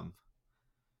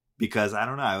 because I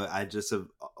don't know, I just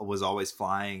was always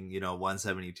flying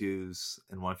 172s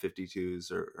and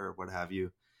 152s or what have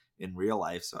you in real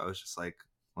life. So I was just like,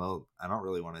 well, I don't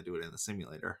really want to do it in the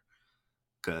simulator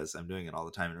because I'm doing it all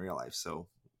the time in real life. So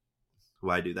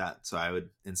why do that? So I would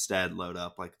instead load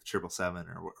up like the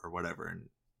 777 or whatever and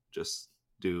just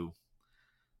do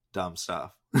dumb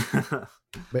stuff.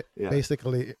 But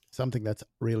basically something that's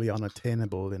really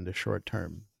unattainable in the short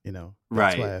term, That's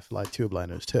right. why I fly tube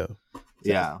liners too. So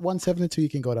yeah. 172, you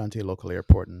can go down to your local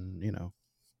airport and,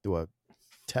 do a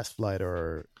test flight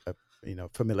or a,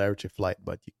 familiarity flight,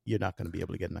 but you're not going to be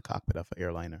able to get in the cockpit of an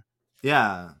airliner.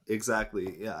 Yeah,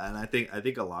 exactly. Yeah. And I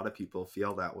think a lot of people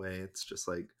feel that way. It's just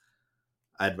like,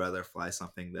 I'd rather fly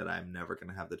something that I'm never going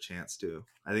to have the chance to.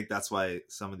 I think that's why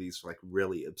some of these like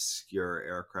really obscure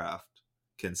aircraft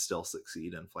can still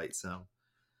succeed in flight sim.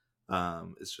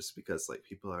 It's just because like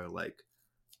people are like,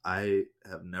 I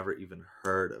have never even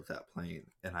heard of that plane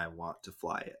and I want to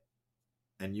fly it,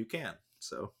 and you can.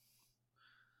 So,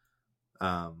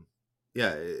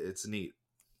 yeah, it's neat.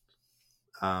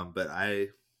 But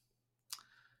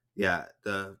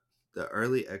the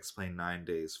early X-Plane 9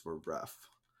 days were rough.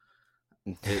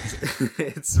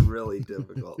 It's really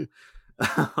difficult.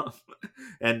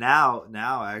 And now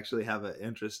I actually have an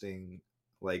interesting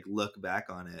like look back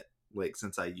on it like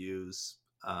since I use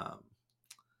a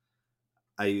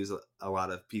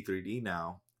lot of P3D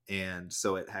now, and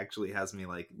so it actually has me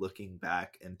like looking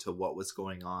back into what was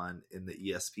going on in the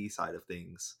ESP side of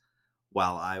things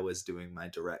while I was doing my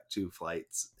direct to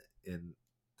flights in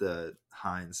the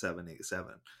Heinz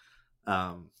 787.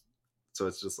 So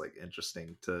it's just like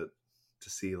interesting to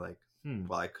see like,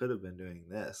 well, I could have been doing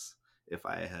this if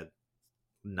I had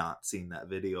not seen that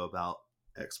video about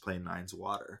X-Plane 9's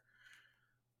water.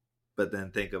 But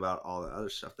then think about all the other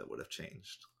stuff that would have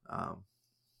changed.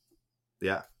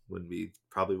 Yeah,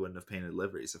 probably wouldn't have painted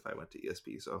liveries if I went to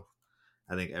ESP. So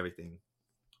I think everything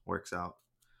works out.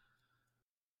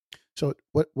 So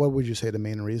what would you say the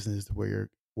main reason is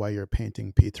why you're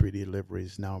painting P3D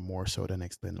liveries now more so than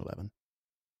X-Plane 11?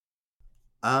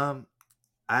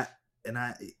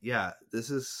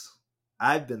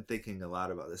 I've been thinking a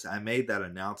lot about this. I made that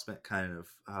announcement kind of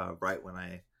right when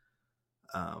I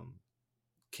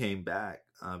came back,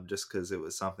 just because it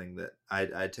was something that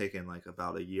I'd taken like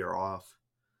about a year off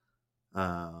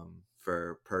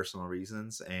for personal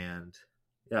reasons. And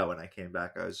yeah, when I came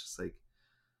back, I was just like,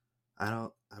 I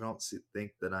don't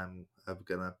think that I'm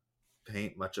gonna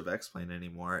paint much of X-Plane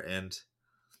anymore. And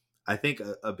I think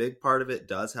a big part of it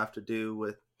does have to do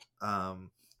with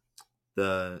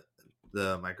the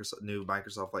new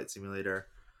Microsoft Flight Simulator,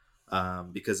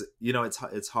 because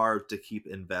it's hard to keep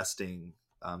investing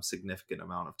significant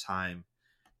amount of time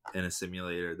in a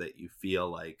simulator that you feel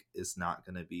like is not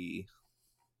going to be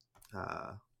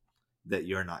that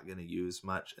you're not going to use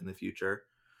much in the future.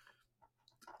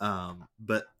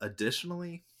 But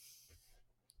additionally,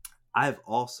 I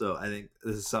think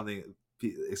this is something,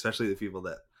 especially the people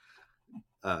that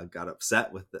got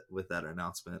upset with that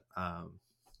announcement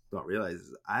don't realize,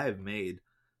 is I've made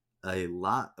a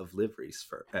lot of liveries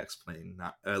for X-Plane,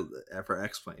 for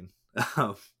X-Plane.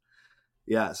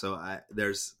 Yeah, so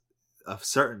there's a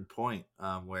certain point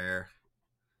where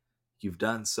you've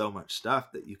done so much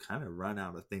stuff that you kind of run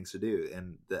out of things to do,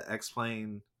 and the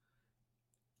X-Plane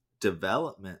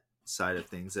development side of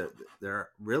things, there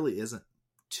really isn't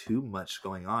too much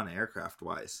going on aircraft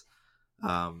wise.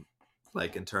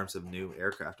 Like in terms of new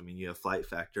aircraft, I mean, you have Flight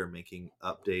Factor making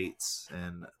updates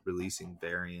and releasing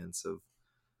variants of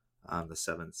the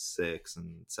 7.6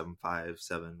 and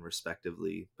 7.57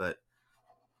 respectively, but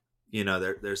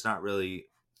there's not really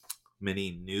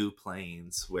many new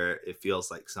planes where it feels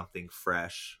like something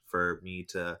fresh for me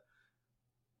to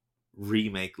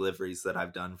remake liveries that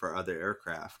I've done for other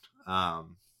aircraft.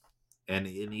 And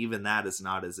even that is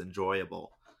not as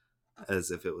enjoyable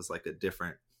as if it was like a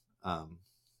different,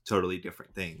 totally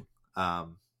different thing.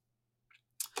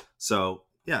 So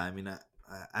yeah, I mean,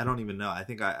 I don't even know. I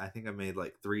think I made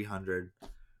like 300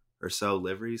 or so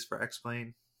liveries for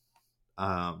X-Plane.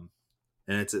 And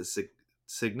it's a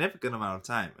significant amount of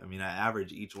time. I mean, I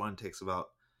average each one takes about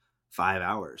 5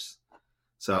 hours.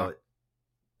 So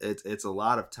it's a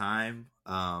lot of time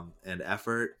and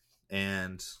effort.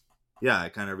 And yeah, I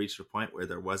kind of reached a point where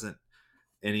there weren't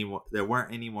any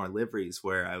more liveries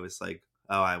where I was like,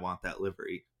 oh, I want that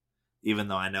livery, even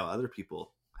though I know other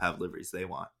people have liveries they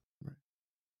want. Right.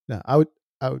 Now,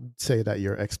 I would say that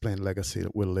your X-Plane legacy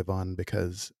will live on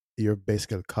because you've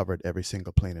basically covered every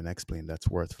single plane in X-Plane that's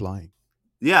worth flying.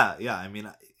 Yeah. I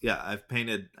mean, yeah, I've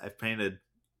painted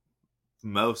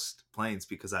most planes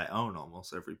because I own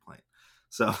almost every plane.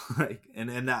 So like,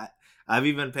 and that I've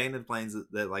even painted planes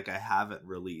that like I haven't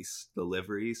released the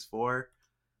liveries for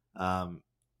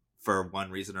one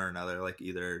reason or another. Like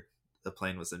either the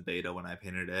plane was in beta when I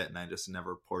painted it and I just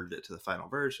never ported it to the final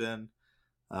version.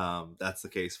 That's the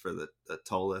case for the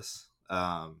Tolus.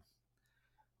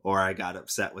 Or I got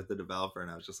upset with the developer and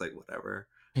I was just like, whatever.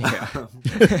 Yeah.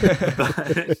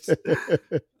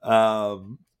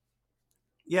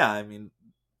 Yeah, I mean,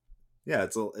 yeah,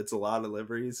 it's a lot of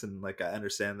liveries, and like I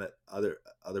understand that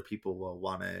other people will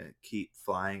want to keep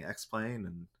flying X-Plane,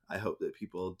 and I hope that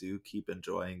people do keep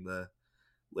enjoying the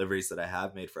liveries that I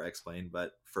have made for X-Plane.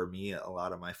 But for me, a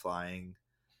lot of my flying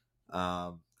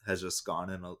has just gone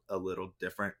in a little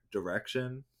different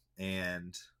direction,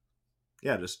 and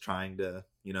yeah, just trying to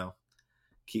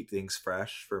keep things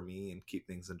fresh for me and keep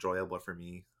things enjoyable for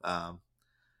me.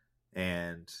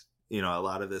 And a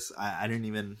lot of this I didn't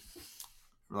even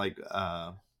like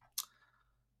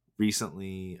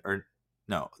recently, or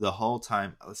no, the whole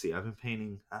time. Let's see, I've been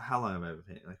painting, how long have I been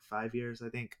painting? Like 5 years, I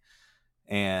think.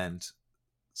 And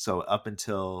so up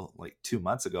until like 2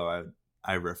 months ago,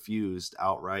 I refused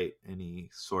outright any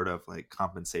sort of like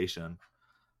compensation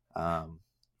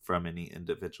from any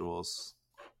individuals,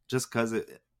 just because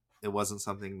it wasn't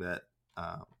something that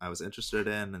I was interested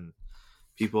in, and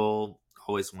people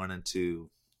always wanted to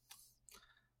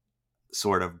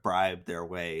sort of bribe their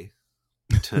way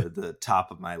to the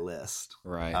top of my list.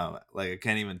 Right. Like I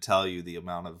can't even tell you the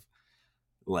amount of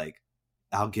like,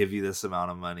 I'll give you this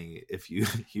amount of money if you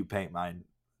paint my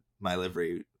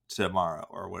livery tomorrow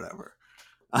or whatever.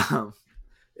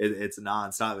 It's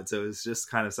nonstop. And so it's just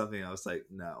kind of something I was like,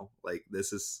 no, like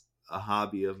this is a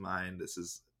hobby of mine. This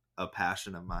is a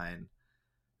passion of mine.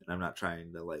 And I'm not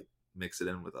trying to like mix it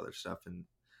in with other stuff. And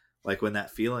like when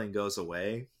that feeling goes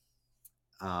away,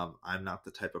 I'm not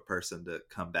the type of person to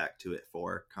come back to it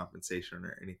for compensation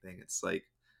or anything. It's like,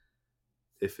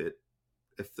 if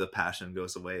the passion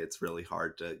goes away, it's really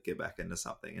hard to get back into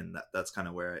something. And that's kind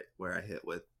of where I hit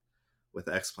with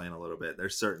X-Plane a little bit.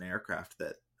 There's certain aircraft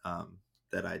that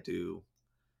I do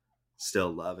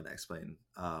still love in X-Plane.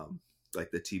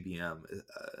 Like the TBM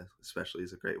especially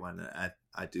is a great one. And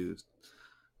I do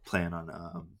plan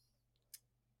on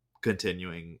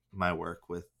continuing my work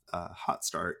with Hot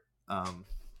Start,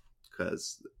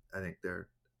 because I think they're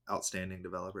outstanding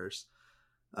developers.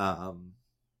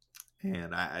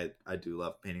 And I do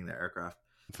love painting their aircraft.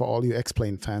 For all you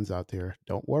X-Plane fans out there,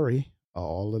 don't worry.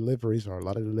 All the liveries, or a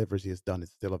lot of the liveries he has done,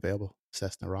 is still available.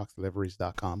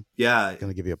 CessnaRocksLiveries.com. Yeah. I'm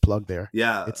going to give you a plug there.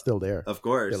 Yeah. It's still there. Of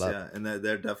course. Yeah. And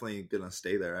they're definitely going to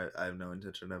stay there. I have no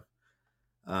intention of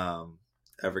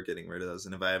ever getting rid of those.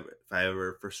 And if I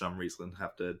ever for some reason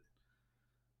have to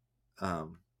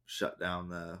shut down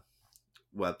the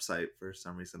website for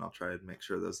some reason, I'll try to make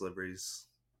sure those liveries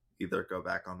either go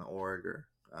back on the org or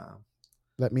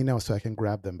let me know so I can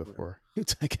grab them before you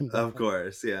take them down. Of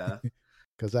course, yeah.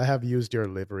 Because I have used your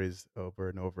liveries over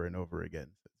and over and over again.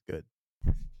 It's good.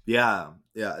 Yeah.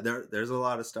 There's a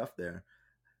lot of stuff there,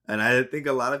 and I think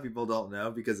a lot of people don't know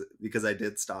because I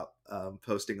did stop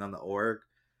posting on the org,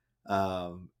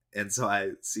 and so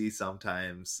I see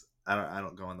sometimes I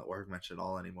don't go on the org much at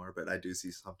all anymore, but I do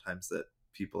see sometimes that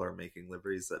people are making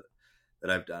liveries that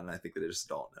I've done. And I think they just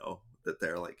don't know that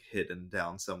they're like hidden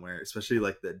down somewhere, especially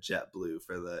like the JetBlue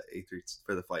for the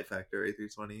for the Flight Factor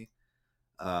A320.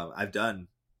 I've done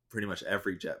pretty much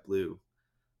every JetBlue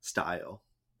style,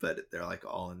 but they're like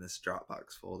all in this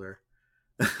Dropbox folder.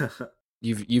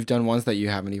 You've done ones that you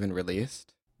haven't even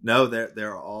released? No,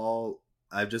 they're all.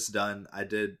 I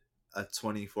did a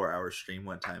 24-hour stream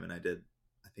one time, and I did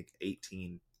I think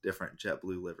 18 different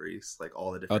JetBlue liveries, like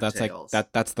all the different. Oh, that's tails.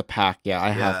 like that's the pack. Yeah, I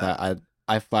have that.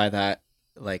 I fly that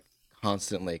like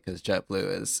constantly because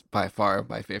JetBlue is by far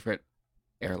my favorite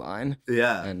airline.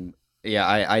 Yeah. And yeah,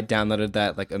 I downloaded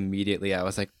that like immediately. I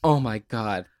was like, oh my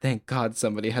god, thank God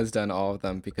somebody has done all of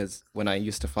them, because when I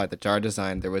used to fly the Jar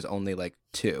Design, there was only like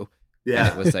 2.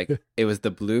 Yeah. And it was like it was the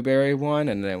Blueberry one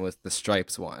and then it was the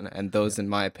Stripes one, and those in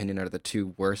my opinion are the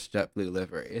 2 worst JetBlue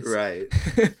liveries. Right.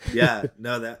 Yeah.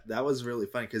 No, that was really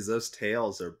fun because those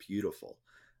tails are beautiful.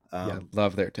 Yeah,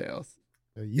 love their tails.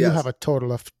 You have a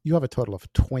total of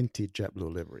 20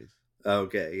 JetBlue liveries.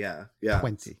 Okay. Yeah.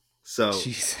 20. So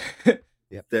Jeez.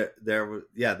 Yep. There was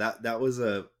that was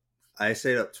I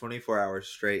stayed up 24 hours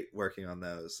straight working on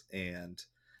those, and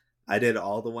I did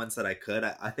all the ones that I could.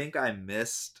 I think I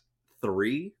missed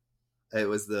 3. It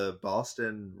was the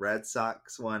Boston Red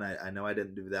Sox one. I know I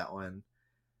didn't do that one,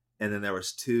 and then there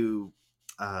was 2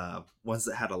 ones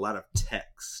that had a lot of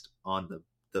text on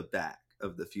the back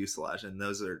of the fuselage, and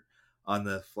those are on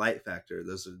the Flight Factor.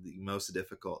 Those are the most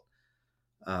difficult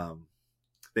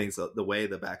things. The way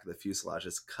the back of the fuselage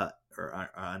is cut or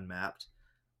unmapped,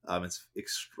 it's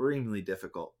extremely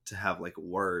difficult to have like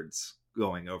words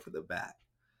going over the back,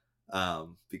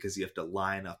 because you have to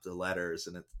line up the letters,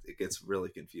 and it gets really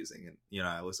confusing. And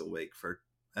I was awake for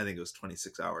I think it was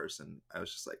 26 hours, and I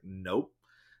was just like, nope,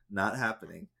 not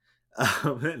happening.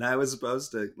 And I was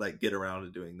supposed to like get around to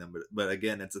doing them, but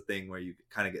again, it's a thing where you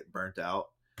kind of get burnt out.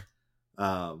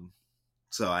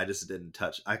 So I just didn't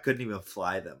touch. I couldn't even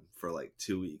fly them for like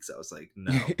 2 weeks. I was like,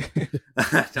 no,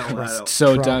 I don't.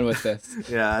 So done with this.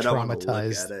 Yeah, I don't want to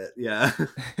look at it. Yeah,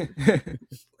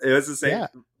 it was the same. Yeah.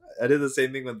 I did the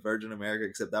same thing with Virgin America,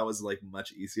 except that was like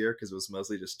much easier because it was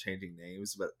mostly just changing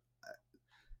names. But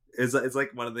it's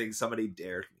like one of the things somebody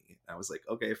dared me. I was like,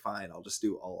 okay, fine, I'll just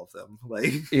do all of them.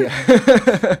 Like, yeah.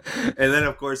 And then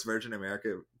of course Virgin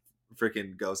America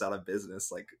freaking goes out of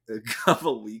business like a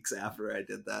couple weeks after I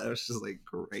did that. It was just like,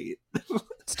 great.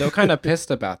 Still kind of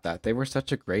pissed about that. They were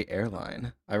such a great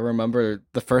airline. I remember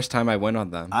the first time I went on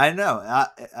them. I know.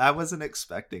 I wasn't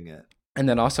expecting it. And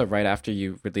then also right after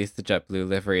you released the JetBlue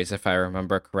liveries, if I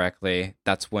remember correctly,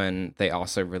 that's when they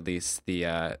also released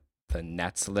the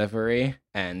Nets livery.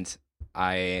 And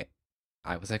I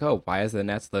was like, oh, why is the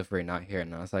Nets livery not here?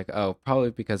 And I was like, oh,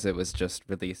 probably because it was just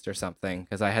released or something.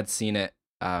 Because I had seen it.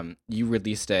 You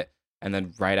released it, and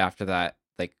then right after that,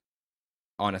 like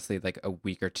honestly like a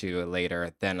week or two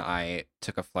later, then I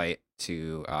took a flight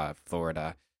to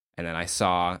Florida, and then I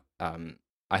saw on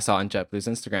JetBlue's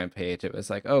Instagram page, it was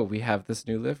like, oh, we have this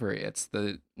new livery. It's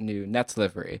the new Nets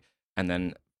livery. And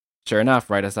then sure enough,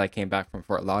 right as I came back from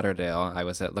Fort Lauderdale, I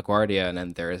was at LaGuardia, and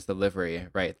then there is the livery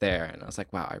right there. And I was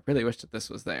like, wow, I really wish that this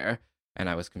was there. And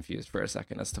I was confused for a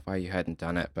second as to why you hadn't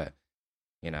done it. But,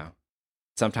 you know,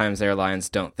 sometimes airlines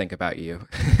don't think about you.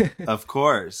 Of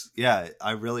course. Yeah.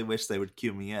 I really wish they would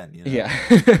cue me in, you know? Yeah.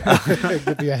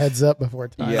 Give you a heads up before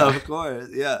time. Yeah. Of course.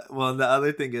 Yeah. Well, and the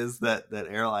other thing is that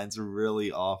airlines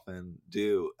really often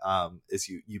do is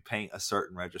you paint a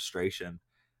certain registration,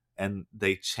 and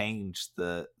they change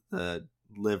the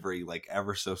livery like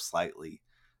ever so slightly,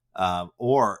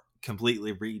 or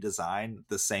completely redesign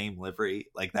the same livery.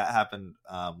 Like that happened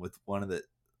with one of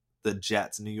the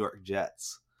Jets, New York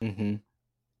Jets. Mm-hmm.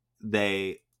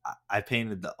 I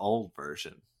painted the old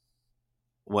version,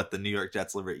 what the New York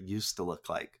Jets livery used to look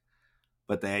like,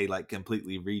 but they like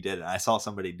completely redid it. I saw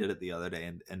somebody did it the other day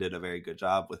and did a very good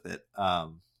job with it.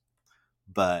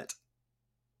 But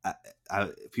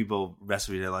people rest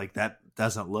of me, they're like, that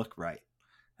doesn't look right.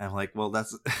 And I'm like, well,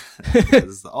 that's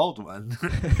the old one.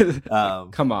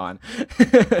 Come on.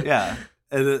 Yeah.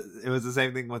 And it was the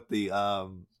same thing with the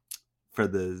for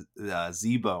the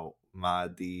Zebo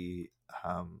mod, the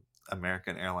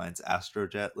American Airlines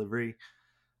Astrojet livery.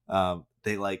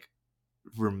 They like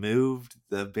removed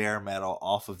the bare metal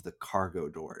off of the cargo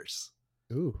doors.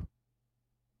 Ooh.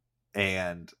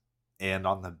 And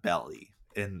on the belly.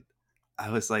 And I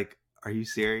was like, are you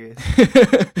serious?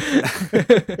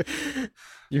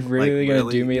 You're really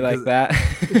gonna do me like that?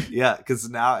 Yeah, because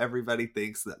now everybody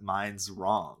thinks that mine's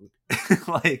wrong.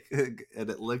 Like, and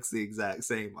it looks the exact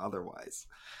same otherwise.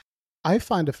 I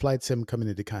find the flight sim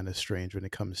community kind of strange when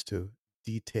it comes to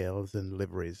details and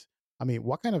liveries. I mean,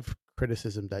 what kind of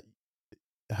criticism that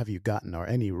have you gotten, or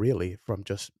any really, from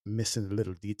just missing a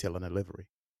little detail in a livery?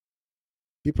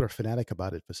 People are fanatic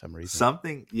about it for some reason.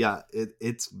 Something, yeah,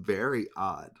 it's very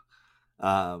odd.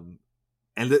 And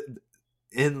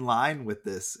in line with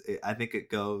this, I think it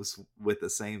goes with the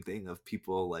same thing of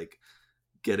people like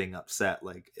getting upset.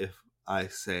 Like if I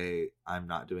say I'm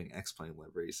not doing X-Plane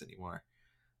liveries anymore,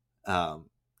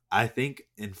 I think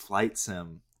in flight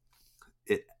sim,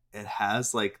 it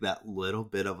has like that little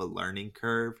bit of a learning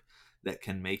curve that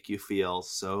can make you feel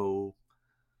so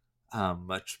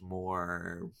much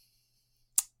more.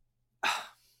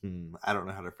 I don't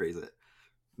know how to phrase it.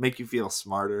 Make you feel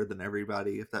smarter than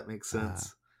everybody, if that makes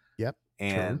sense. Yep.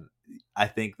 And true. I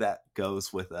think that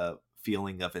goes with a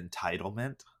feeling of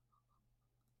entitlement.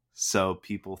 So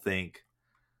people think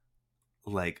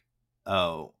like,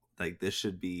 oh, like this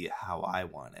should be how I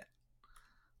want it.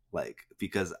 Like,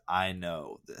 because I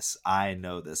know this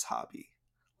hobby.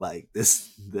 Like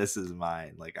this is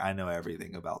mine. Like I know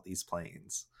everything about these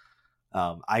planes.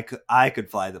 I could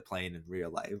fly the plane in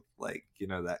real life. Like, you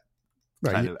know, that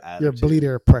Right. kind of attitude. Your bleed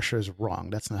air pressure is wrong.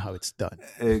 That's not how it's done.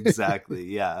 Exactly.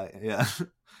 Yeah. Yeah.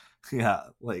 Yeah.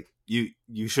 Like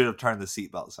you should have turned the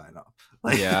seatbelt sign off.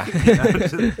 Like, Yeah.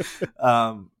 You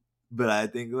know, but I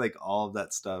think like all of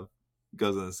that stuff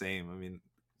goes in the same. I mean,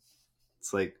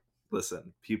 it's like,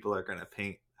 listen, people are going to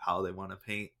paint how they want to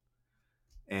paint,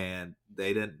 and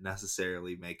they didn't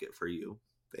necessarily make it for you.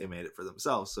 They made it for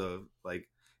themselves. So like,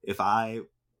 if I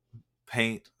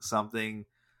paint something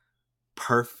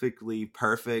perfectly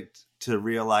perfect to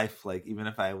real life, like even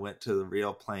if I went to the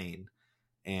real plane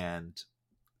and,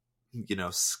 you know,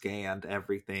 scanned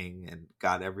everything and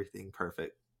got everything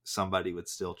perfect, somebody would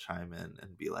still chime in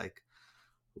and be like,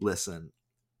 listen,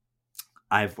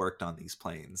 I've worked on these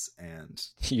planes and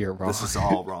you're wrong. This is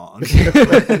all wrong.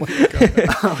 Oh my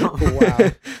God.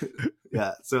 Wow.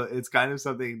 Yeah, so it's kind of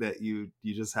something that you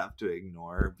just have to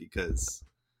ignore because,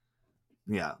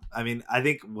 yeah, I mean, I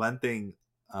think one thing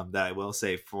that I will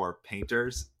say for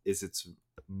painters is it's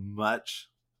much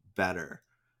better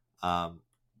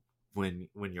when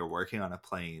you're working on a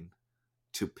plane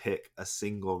to pick a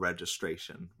single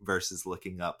registration versus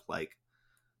looking up like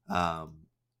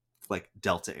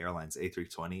Delta Airlines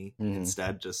A320.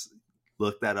 Instead, just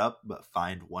look that up, but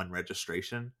find one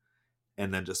registration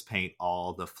and then just paint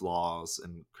all the flaws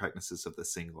and correctnesses of the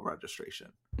single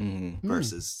registration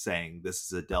versus saying this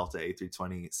is a Delta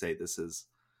A320, say this is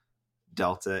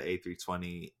Delta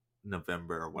A320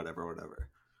 November or whatever.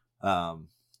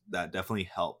 That definitely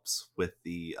helps with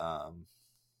the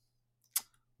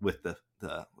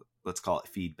let's call it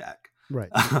feedback. Right.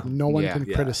 No one Yeah. can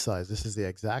criticize. This is the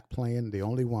exact plane, the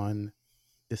only one.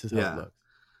 This is how it looks.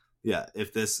 Yeah,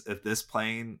 if this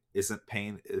plane isn't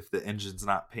painted, if the engine's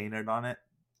not painted on it,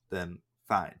 then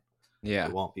fine. Yeah.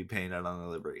 It won't be painted on the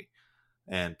livery.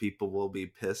 and people will be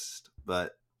pissed,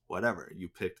 but whatever, you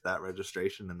picked that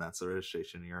registration and that's the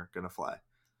registration you're gonna fly.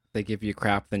 They give you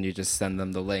crap, then you just send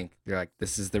them the link. You're like,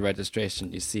 this is the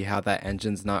registration. You see how that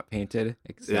engine's not painted?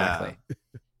 Exactly.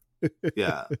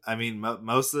 Yeah. I mean,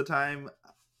 most of the time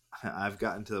I've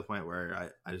gotten to the point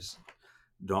where I just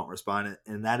don't respond,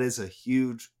 and that is a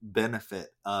huge benefit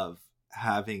of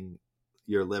having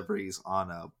your liveries on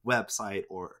a website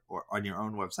or on your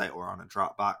own website or on a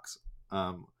Dropbox,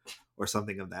 or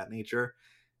something of that nature,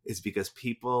 is because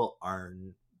people are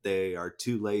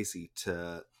too lazy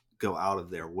to go out of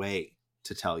their way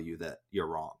to tell you that you're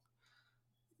wrong.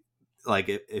 Like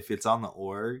if it's on the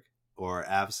org or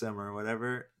Avsim or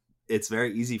whatever, it's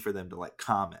very easy for them to like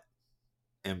comment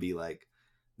and be like,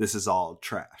 this is all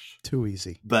trash. Too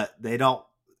easy. But they don't.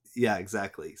 Yeah,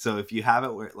 exactly. So if you have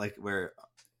it where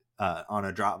on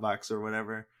a Dropbox or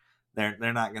whatever,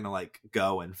 they're not gonna like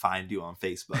go and find you on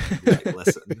Facebook and be like,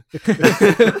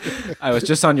 listen, I was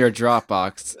just on your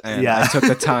Dropbox and I took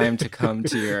the time to come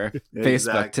to your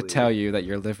Facebook to tell you that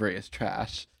your livery is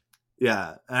trash.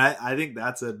 Yeah, and I think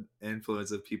that's an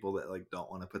influence of people that like don't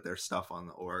want to put their stuff on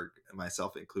the org, and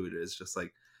myself included, is just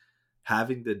like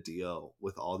having to deal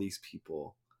with all these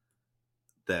people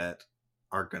that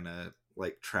are gonna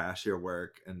like trash your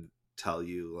work and tell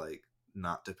you like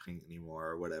not to paint anymore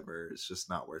or whatever. It's just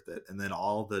not worth it. And then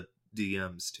all the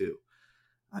DMs too.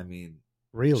 I mean,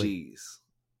 really? Geez.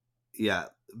 Yeah,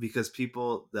 because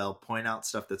people, they'll point out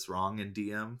stuff that's wrong in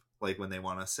DM, like when they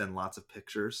want to send lots of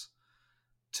pictures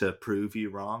to prove you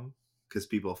wrong, because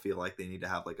people feel like they need to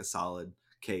have like a solid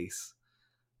case.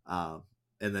 And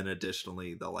then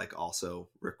additionally, they'll like also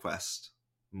request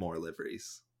more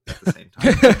liveries at the same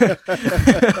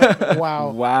time.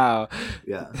 Wow.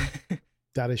 Yeah.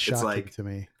 That is shocking to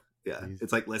me. Yeah. Jeez.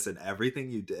 It's like, listen,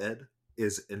 everything you did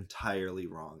is entirely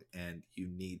wrong and you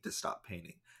need to stop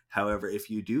painting. However, if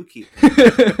you do keep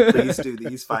painting, please do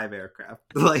these 5 aircraft.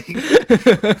 Like,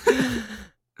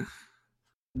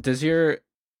 does your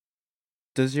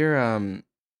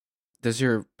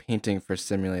painting for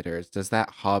simulators, does that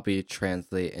hobby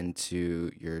translate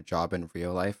into your job in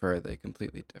real life, or are they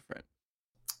completely different?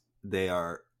 They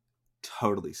are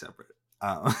totally separate.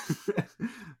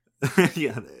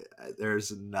 Yeah,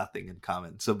 there's nothing in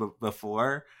common. So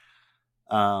before,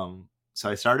 so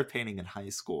I started painting in high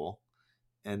school,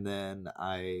 and then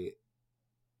and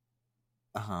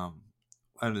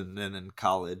then in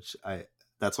college,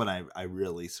 that's when I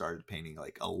really started painting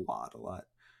like a lot.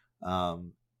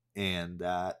 And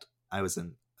that I was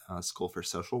in school for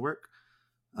social work,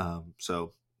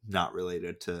 so not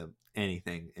related to any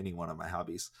one of my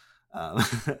hobbies.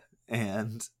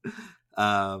 And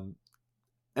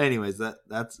anyways,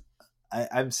 that's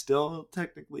I'm still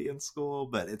technically in school,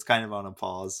 but it's kind of on a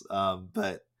pause.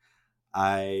 But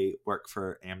I work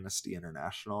for Amnesty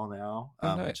International now,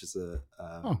 nice. which is a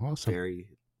awesome. very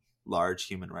large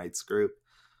human rights group.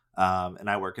 And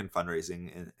I work in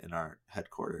fundraising in our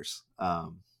headquarters.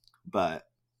 But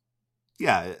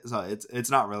yeah, so it's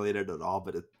not related at all,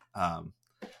 but it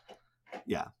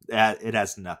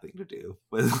has nothing to do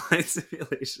with flight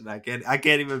simulation. I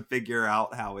can't even figure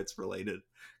out how it's related,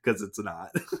 because it's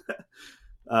not.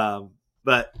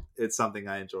 But it's something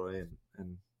I enjoy,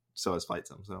 and so is flight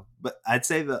sim. So, but I'd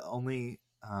say the only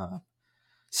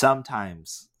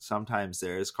sometimes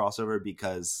there is crossover,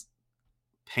 because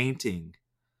painting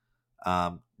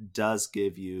does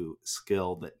give you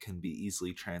skill that can be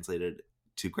easily translated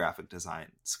to graphic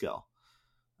design skill.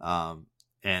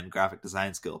 And graphic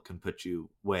design skill can put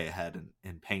you way ahead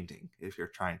in painting if you're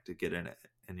trying to get in it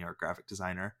and you're a graphic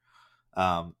designer.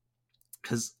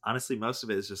 Because honestly, most of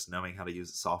it is just knowing how to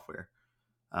use the software.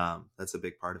 That's a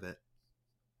big part of it.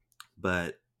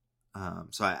 But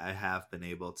so I have been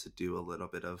able to do a little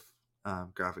bit of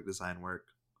graphic design work,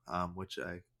 which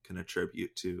I can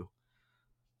attribute to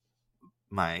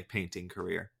my painting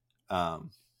career.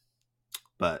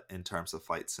 But in terms of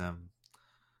flight sim,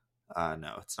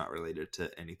 no, it's not related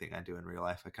to anything I do in real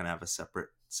life. I kind of have a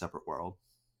separate world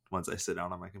once I sit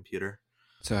down on my computer.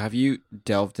 So have you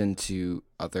delved into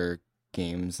other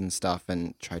games and stuff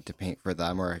and tried to paint for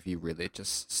them, or have you really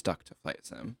just stuck to flight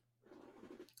sim?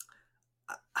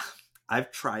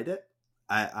 I've tried it.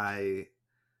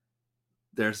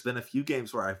 There's been a few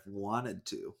games where I've wanted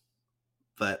to,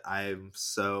 but I'm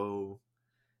so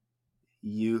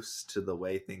used to the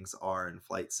way things are in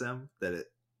flight sim that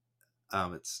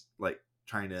it's like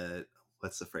trying to,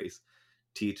 what's the phrase,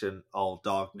 teach an old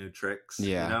dog new tricks.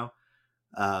 Yeah. You know.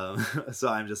 So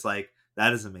I'm just like, that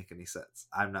doesn't make any sense.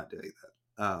 I'm not doing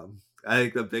that. I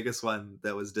think the biggest one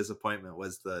that was disappointment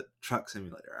was the truck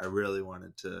simulator. I really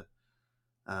wanted to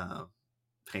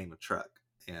paint a truck,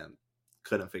 and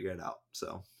couldn't figure it out.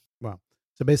 So Well,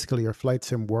 so basically your flight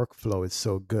sim workflow is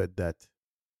so good that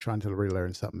trying to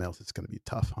relearn something else is going to be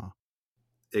tough, huh?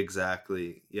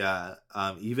 exactly, yeah.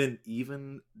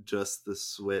 Even just the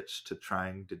switch to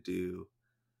trying to do,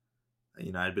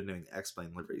 I'd been doing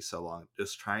X-Plane livery so long,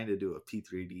 just trying to do a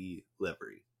P3D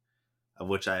livery, of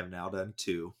which I have now done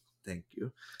 2. Thank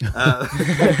you.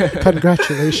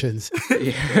 Congratulations.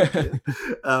 Thank you.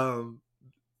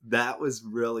 That was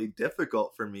really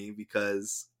difficult for me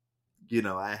because,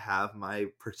 I have my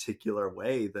particular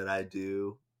way that I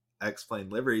do X-Plane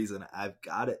liveries, and I've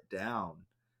got it down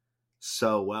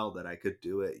so well that I could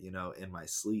do it, in my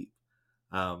sleep.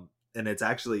 And it's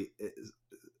actually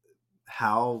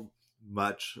how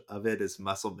much of it is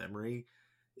muscle memory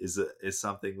is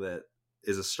something that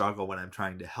is a struggle when I'm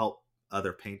trying to help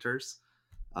other painters,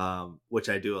 which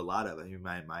I do a lot of. I mean,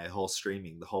 my whole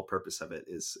streaming, the whole purpose of it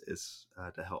is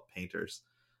to help painters,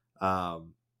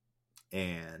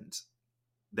 and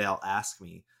they'll ask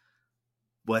me,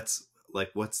 what's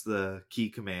the key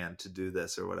command to do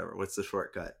this or whatever, what's the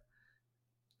shortcut,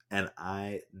 and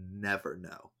I never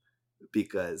know,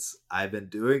 because I've been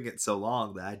doing it so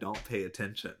long that I don't pay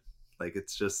attention. Like,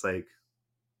 it's just like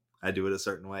I do it a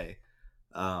certain way.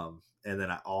 And then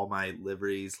all my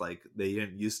liveries, like, they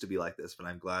didn't used to be like this, but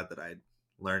I'm glad that I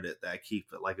learned it, that I keep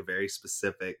it like a very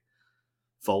specific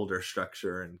folder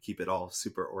structure and keep it all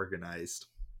super organized,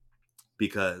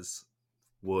 because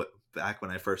back when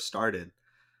I first started,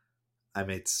 I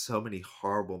made so many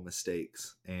horrible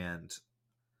mistakes, and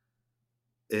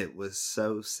it was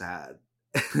so sad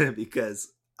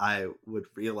because I would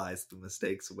realize the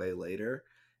mistakes way later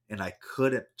and I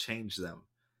couldn't change them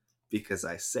because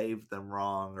I saved them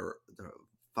wrong, or the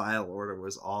file order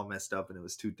was all messed up and it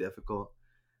was too difficult.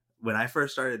 When I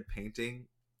first started painting,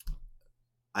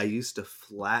 I used to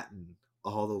flatten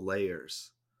all the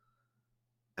layers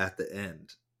at the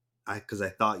end, because I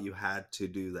thought you had to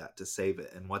do that to save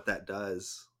it. And what that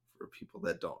does, for people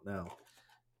that don't know,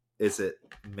 is it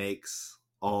makes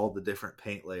all the different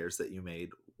paint layers that you made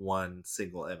one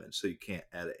single image, so you can't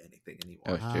edit anything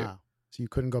anymore. So you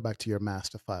couldn't go back to your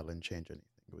master file and change anything.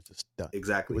 It was just done.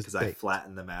 Exactly, because I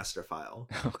flattened the master file.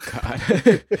 Oh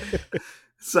God.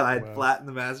 So I'd flatten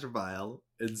the master file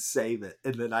and save it,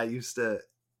 and then I used to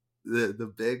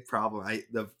the big problem.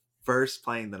 The first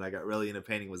plane that I got really into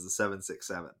painting was the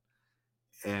 767,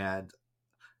 and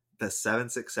the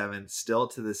 767 still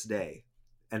to this day.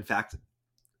 In fact,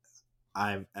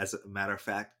 I'm, as a matter of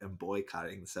fact, am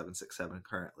boycotting the 767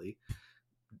 currently,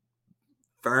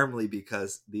 firmly,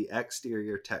 because the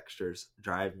exterior textures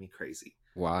drive me crazy.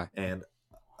 Why? And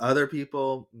other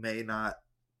people may not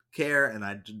care, and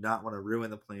I do not want to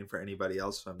ruin the plane for anybody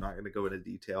else, so I'm not going to go into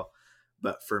detail.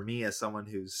 But for me, as someone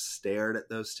who's stared at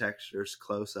those textures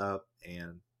close up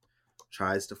and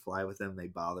tries to fly with them, they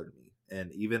bothered me.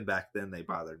 And even back then, they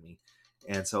bothered me.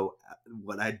 And so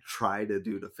what I try to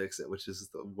do to fix it, which is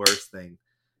the worst thing,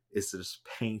 is to just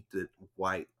paint it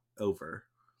white over,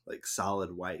 like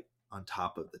solid white on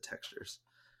top of the textures.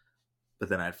 But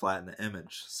then I'd flatten the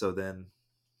image. So then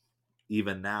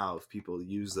even now, if people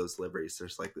use those liveries,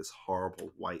 there's like this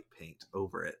horrible white paint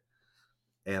over it.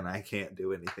 And I can't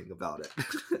do anything about it.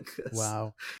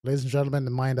 Wow. Ladies and gentlemen,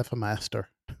 the mind of a master.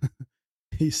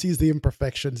 He sees the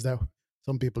imperfections, though.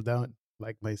 Some people don't,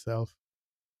 like myself.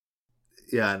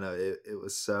 Yeah, no, it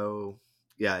was so,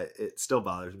 yeah, it still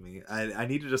bothers me. I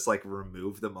need to just like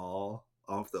remove them all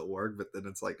off the org, but then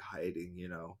it's like hiding,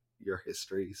 your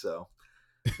history. So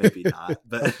maybe not,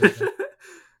 but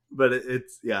but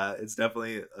it's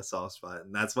definitely a soft spot.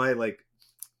 And that's why, like,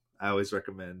 I always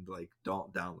recommend, like,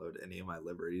 don't download any of my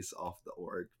liveries off the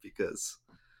org, because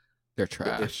they're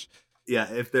trash.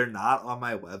 If they're not on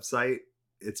my website,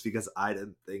 it's because I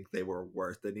didn't think they were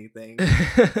worth anything.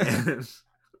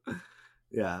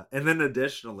 And then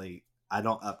additionally, I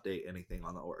don't update anything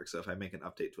on the org. So if I make an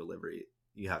update to a livery,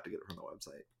 you have to get it from the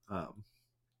website.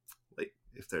 Like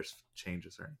if there's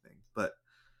changes or anything. But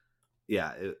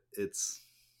yeah, it's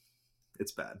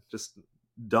bad. Just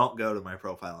don't go to my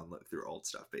profile and look through old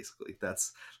stuff. Basically,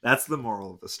 that's the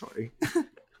moral of the story.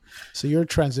 So your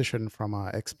transition from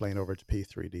X-Plane over to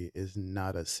P3D is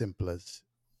not as simple as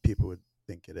people would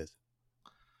think it is.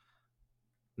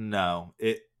 No,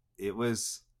 it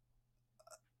was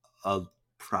a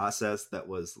process that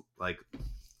was like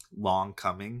long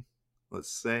coming,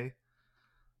 let's say.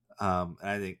 And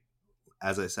I think,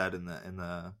 as I said in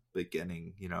the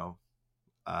beginning,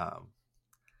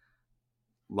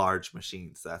 large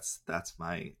machines, that's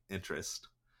my interest.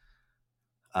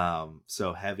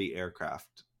 So heavy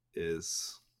aircraft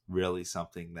is really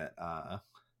something that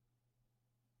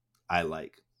I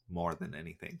like more than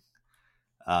anything.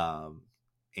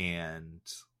 And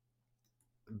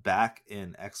back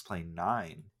in X-Plane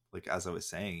 9, like as I was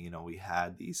saying, you know, we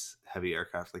had these heavy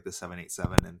aircraft like the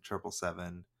 787 and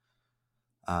 777,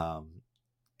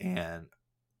 and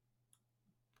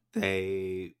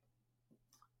they,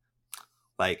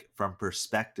 like, from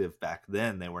perspective back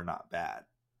then, they were not bad.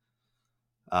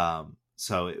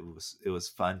 So it was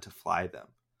fun to fly them.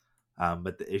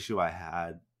 But the issue I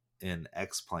had in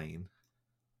X-Plane,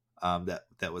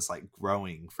 that was like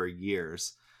growing for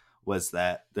years, was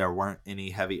that there weren't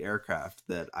any heavy aircraft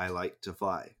that I liked to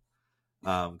fly,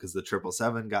 because the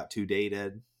 777 got too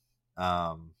dated,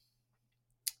 and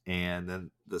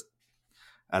then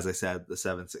as I said, the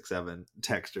 767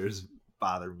 textures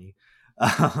bother me,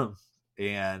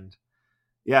 and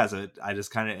yeah, so I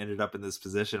just kind of ended up in this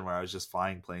position where I was just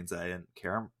flying planes that I didn't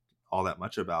care all that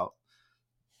much about.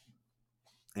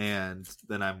 And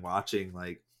then I'm watching,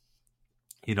 like,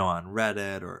 you know, on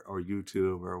Reddit or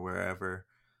YouTube or wherever,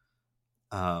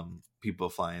 people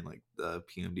flying like the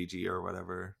PMDG or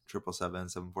whatever, 777,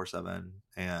 747,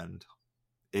 and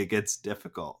it gets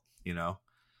difficult, you know,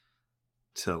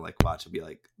 to like watch and be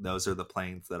like, those are the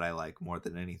planes that I like more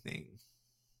than anything,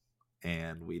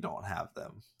 and we don't have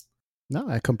them. No,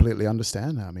 I completely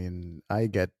understand. I mean, I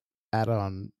get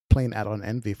plane add-on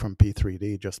envy from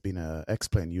P3D just being a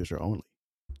X-Plane user only.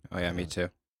 Oh yeah, me too.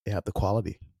 They have the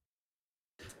quality.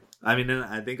 I mean, and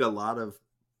I think a lot of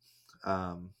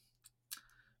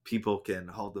people can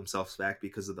hold themselves back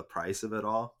because of the price of it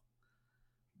all,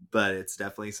 but it's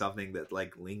definitely something that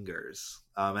like lingers.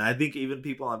 And I think even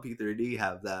people on P3D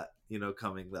have that, you know,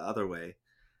 coming the other way.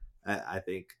 I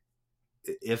think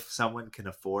if someone can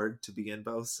afford to be in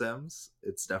both sims,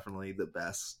 it's definitely the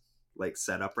best like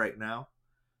setup right now.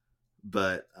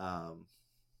 But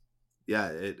yeah,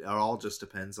 it all just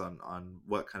depends on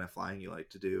what kind of flying you like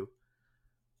to do,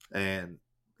 and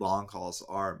long hauls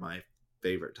are my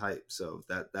favorite type, so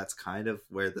that's kind of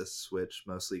where the switch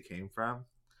mostly came from.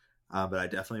 But I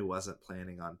definitely wasn't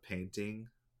planning on painting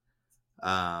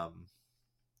for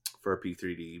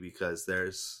P3D, because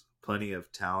there's plenty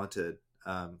of talented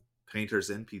painters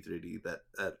in P3D that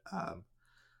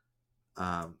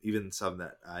even some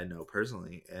that I know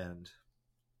personally, and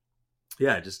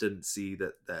yeah, I just didn't see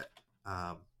that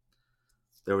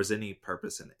there was any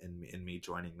purpose in me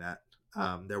joining that.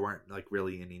 There weren't like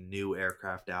really any new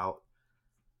aircraft out,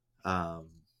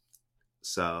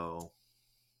 so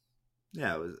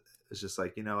yeah, it's just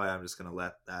like, you know what, I'm just gonna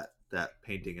let that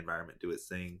painting environment do its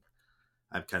thing.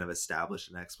 I'm kind of established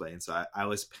in X-Plane, so I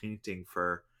was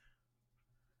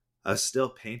still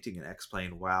painting in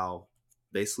X-Plane while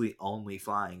basically only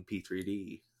flying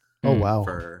P3D. Oh wow.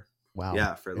 For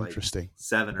like interesting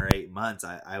 7 or 8 months,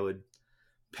 I would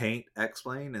paint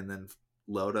X-Plane and then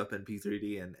load up in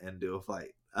P3D and do a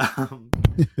flight.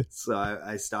 So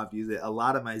I stopped using a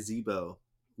lot of my Zeebo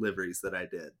liveries that I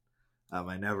did.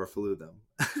 I never flew them.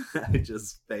 I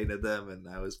just painted them and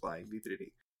I was flying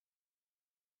P3D.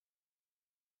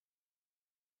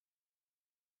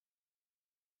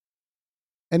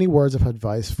 Any words of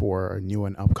advice for new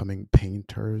and upcoming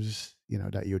painters, you know,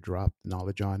 that you drop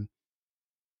knowledge on?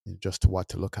 Just what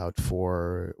to look out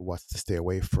for, what to stay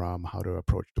away from, how to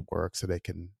approach the work so they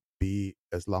can be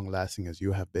as long lasting as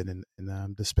you have been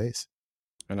in the space.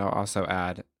 And I'll also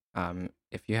add,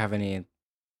 if you have any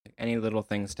little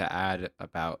things to add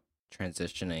about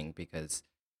transitioning, because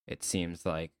it seems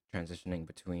like transitioning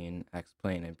between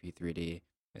X-Plane and P3D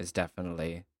is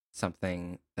definitely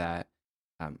something that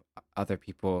other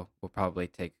people will probably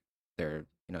dip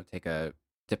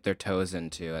their toes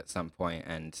into at some point,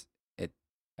 and it,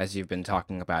 as you've been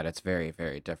talking about, it's very,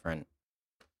 very different.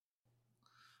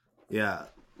 Yeah,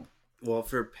 well,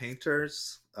 for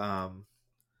painters, I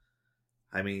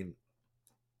mean,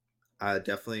 I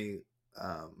definitely,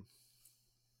 I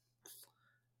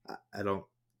don't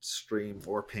stream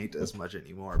or paint as much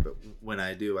anymore, but when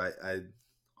I do, I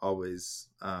always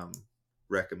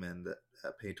recommend that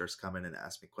painters come in and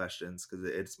ask me questions, because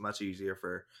it's much easier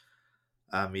for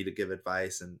me to give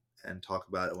advice and talk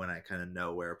about it when I kind of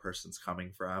know where a person's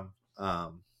coming from.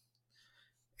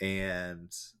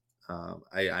 And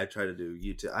I try to do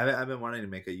YouTube. I've been wanting to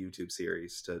make a YouTube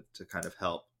series to kind of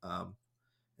help.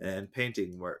 And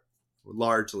painting, where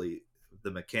largely the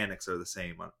mechanics are the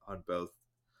same on both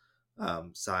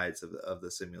sides of the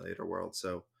simulator world.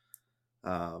 So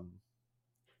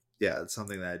yeah, it's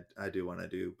something that I do want to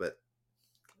do. But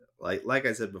like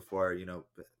I said before, you know,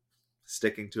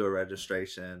 sticking to a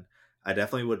registration, I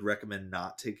definitely would recommend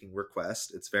not taking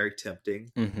request. It's very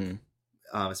tempting,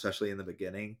 especially in the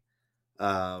beginning.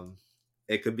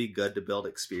 It could be good to build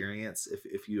experience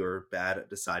if you're bad at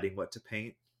deciding what to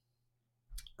paint.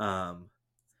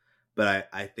 but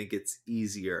I think it's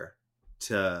easier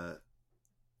to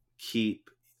keep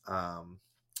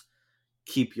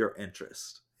keep your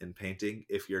interest in painting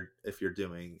if you're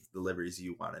doing the liveries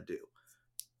you want to do,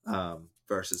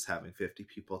 versus having 50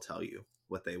 people tell you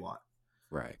what they want.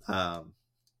 Right.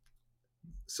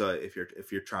 So if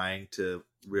you're trying to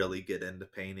really get into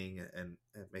painting and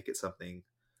make it something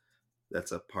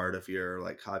that's a part of your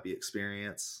like hobby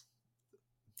experience,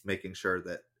 making sure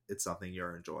that it's something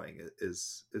you're enjoying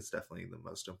is definitely the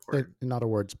most important. In other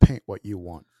words, paint what you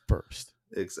want first.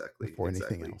 Exactly. Before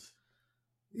anything else.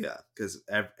 Yeah, because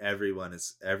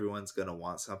everyone's gonna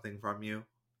want something from you,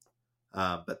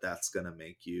 but that's gonna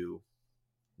make you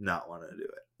not want to do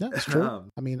it. That's true.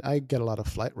 I mean, I get a lot of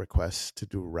flight requests to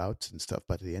do routes and stuff,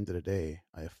 but at the end of the day,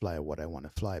 I fly what I want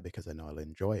to fly because I know I'll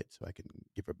enjoy it, so I can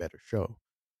give a better show.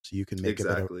 So you can make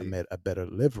a better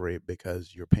livery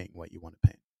because you're painting what you want to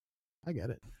paint. I get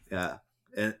it. Yeah,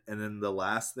 and then the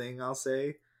last thing I'll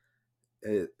say,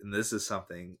 and this is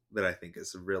something that I think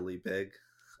is really big,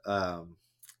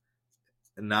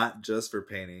 not just for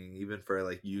painting, even for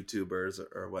like YouTubers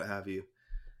or what have you,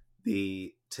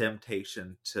 the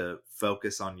temptation to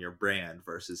focus on your brand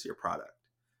versus your product.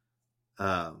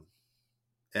 And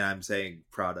I'm saying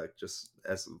product just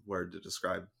as a word to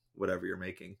describe whatever you're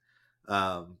making.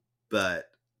 But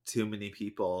too many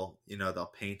people, they'll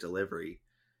paint a livery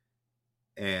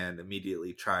and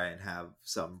immediately try and have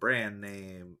some brand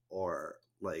name or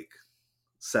like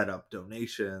set up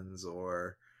donations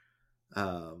or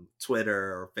Twitter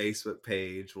or Facebook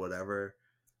page, whatever.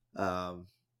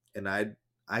 And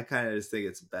I kind of just think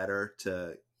it's better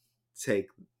to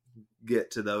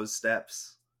get to those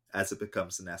steps as it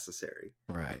becomes necessary.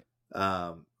 Right.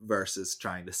 Versus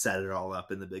trying to set it all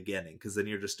up in the beginning, because then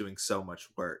you're just doing so much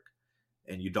work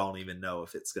and you don't even know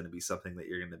if it's going to be something that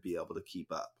you're going to be able to keep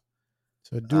up.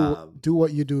 So do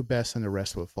what you do best and the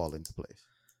rest will fall into place.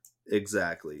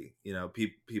 Exactly.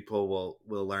 People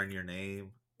will learn your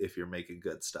name if you're making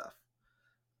good stuff.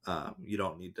 You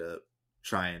don't need to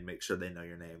try and make sure they know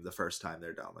your name the first time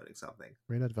they're downloading something.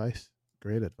 Great advice.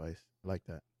 I like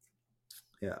that.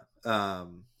 Yeah.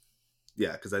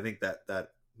 Yeah, because I think that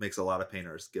makes a lot of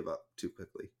painters give up too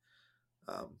quickly.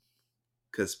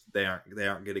 Because they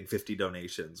aren't getting 50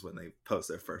 donations when they post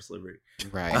their first livery.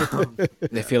 Right.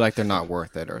 They feel like they're not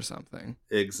worth it or something.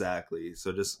 Exactly.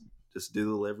 So just do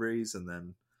the liveries, and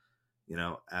then,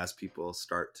 as people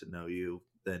start to know you,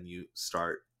 then you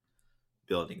start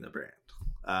building the brand.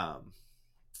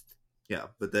 Yeah,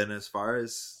 but then as far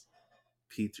as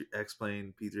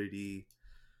X-Plane, P3D,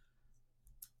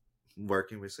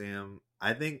 working with Sam,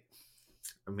 I think,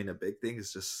 a big thing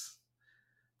is just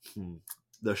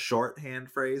the shorthand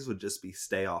phrase would just be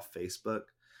stay off Facebook,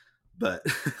 but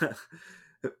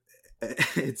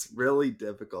it's really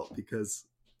difficult because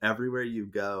everywhere you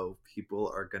go,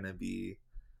 people are going to be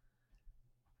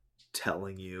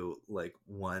telling you like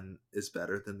one is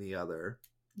better than the other.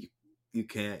 You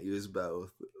can't use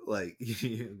both. Like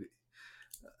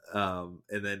and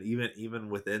then even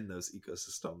within those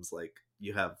ecosystems, like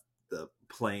you have the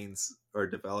planes or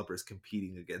developers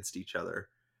competing against each other,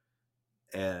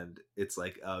 and it's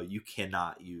like, oh, you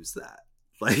cannot use that.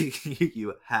 Like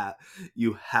you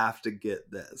have to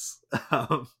get this.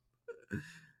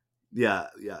 Yeah.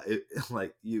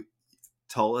 Like you,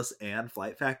 Tolus and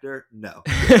Flight Factor, no.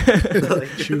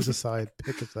 Like, choose a side,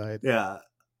 pick a side. Yeah.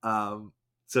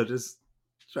 So just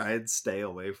try and stay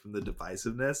away from the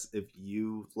divisiveness. If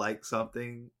you like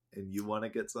something and you want to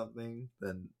get something,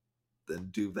 then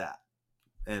do that.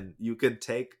 And you can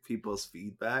take people's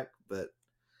feedback, but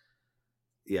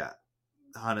yeah,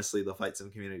 honestly, the Flight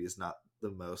Sim community is not the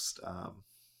most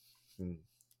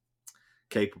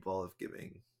capable of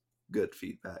giving good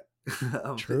feedback.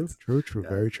 True. Yeah.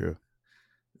 Very true.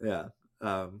 Yeah.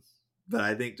 But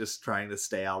I think just trying to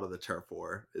stay out of the turf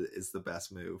war is the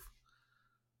best move.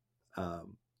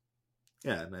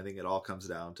 Yeah, and I think it all comes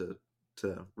down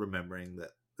to remembering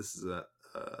that this is a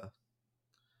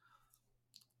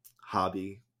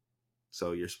hobby,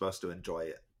 so you're supposed to enjoy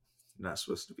it. You're not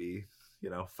supposed to be,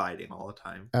 fighting all the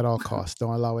time. At all costs.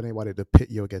 Don't allow anybody to pit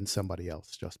you against somebody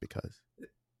else just because.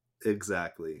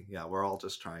 Exactly. Yeah, we're all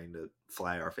just trying to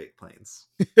fly our fake planes.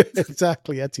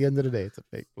 Exactly. At the end of the day, it's a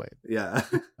fake plane. Yeah.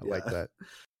 I like that.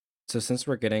 So since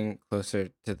we're getting closer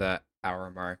to the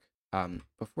hour mark,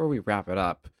 before we wrap it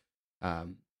up,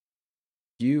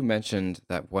 you mentioned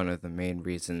that one of the main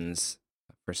reasons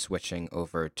for switching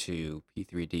over to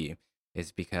P3D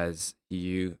is because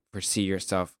you foresee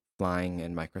yourself flying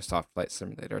in Microsoft Flight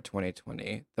Simulator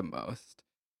 2020 the most.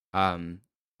 I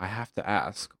have to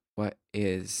ask, what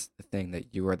is the thing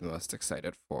that you are the most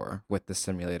excited for with the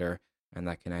simulator? And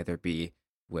that can either be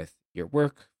with your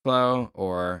workflow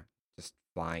or just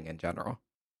flying in general?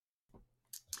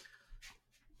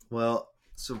 Well,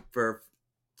 so for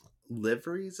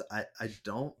liveries, I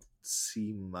don't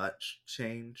see much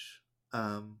change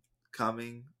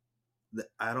coming.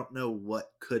 I don't know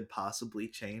what could possibly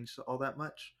change all that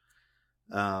much.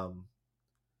 Um,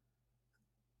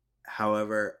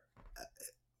 However,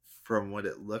 from what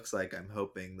it looks like, I'm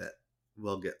hoping that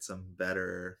we'll get some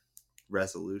better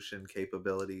resolution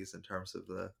capabilities in terms of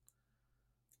the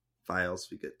files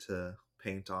we get to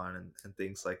paint on and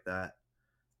things like that.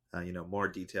 More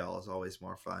detail is always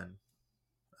more fun.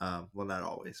 Well, not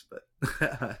always, but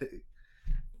it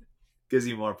gives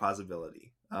you more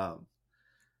possibility. And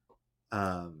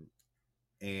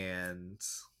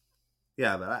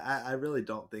yeah, but I really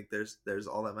don't think there's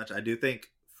all that much. I do think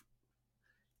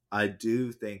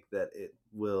that it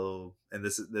will, and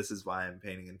this is why I'm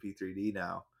painting in P3D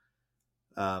now.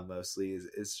 Mostly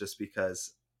is just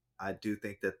because I do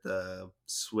think that the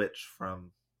switch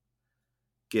from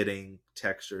getting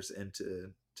textures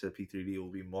into P3D will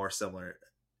be more similar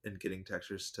in getting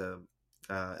textures to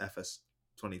FS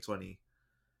 2020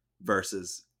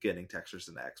 versus getting textures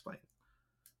into X-Plane,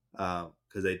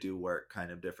 because they do work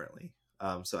kind of differently.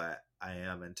 So I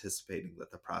am anticipating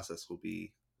that the process will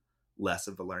be less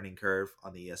of a learning curve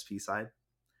on the ESP side.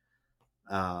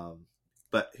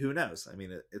 But who knows? I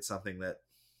mean, it's something that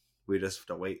we just have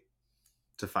to wait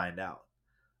to find out.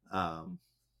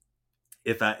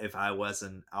 If I was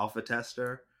an alpha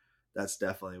tester, that's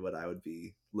definitely what I would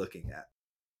be looking at.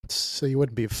 So you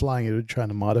wouldn't be flying; you're trying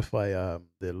to modify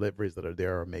the liveries that are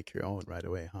there or make your own right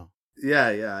away, huh?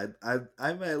 Yeah.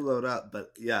 I may load up,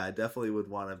 but yeah, I definitely would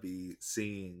want to be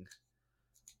seeing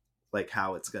like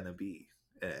how it's going to be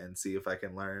and see if I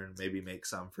can learn, maybe make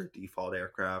some for default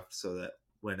aircraft so that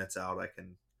when it's out, I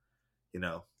can,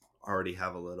 already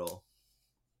have a little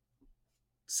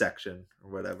section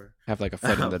or whatever. Have like a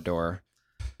foot in the door.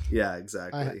 Yeah,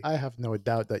 exactly. I have no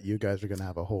doubt that you guys are going to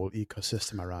have a whole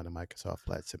ecosystem around the Microsoft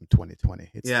Flight Sim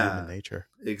 2020. It's human nature.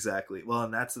 Exactly. Well,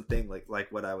 and that's the thing,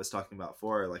 like what I was talking about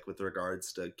before, like with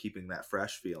regards to keeping that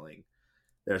fresh feeling.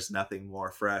 There's nothing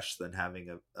more fresh than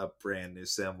having a brand new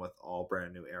sim with all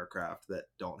brand new aircraft that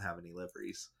don't have any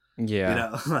liveries.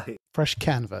 Yeah. Like fresh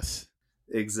canvas.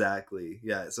 Exactly.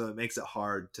 Yeah. So it makes it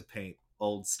hard to paint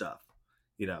old stuff,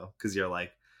 because you're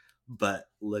like, but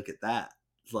look at that.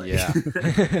 Like, yeah.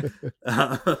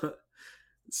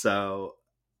 So,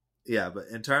 yeah. But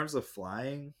in terms of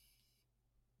flying,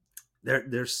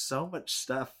 there's so much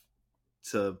stuff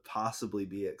to possibly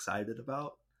be excited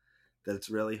about that it's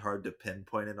really hard to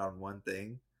pinpoint it on one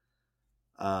thing.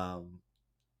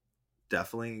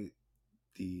 Definitely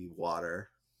the water.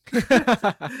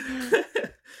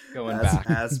 Going back.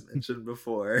 As mentioned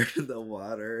before, the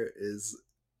water is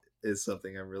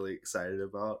something I'm really excited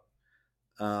about.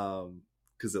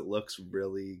 Because it looks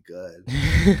really good.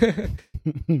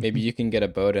 Maybe you can get a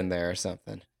boat in there or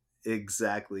something.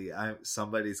 Exactly.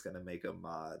 Somebody's gonna make a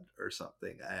mod or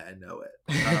something. I know it.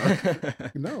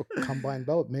 Combined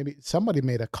boat. Maybe somebody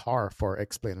made a car for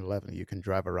X-Plane 11. You can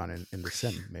drive around in the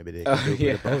sim. Maybe they can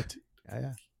do a boat.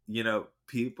 Yeah.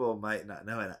 People might not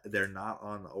know it. They're not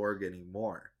on org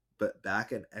anymore. But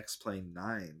back in X-Plane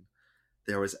 9,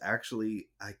 there was actually,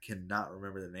 I cannot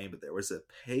remember the name, but there was a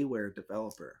payware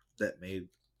developer that made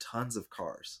tons of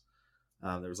cars.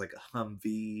 There was like a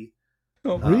Humvee.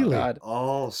 Oh, really?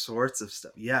 All sorts of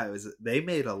stuff. Yeah, they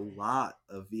made a lot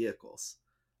of vehicles.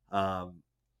 I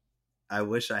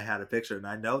wish I had a picture, and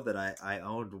I know that I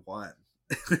owned one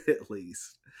at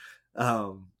least.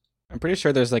 I'm pretty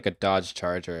sure there's like a Dodge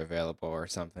Charger available or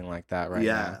something like that right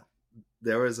now.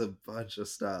 There was a bunch of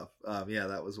stuff. Yeah,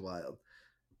 that was wild.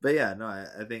 But yeah, no,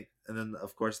 I think, and then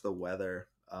of course the weather,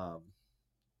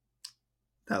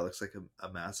 that looks like a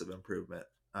massive improvement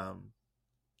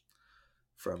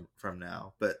from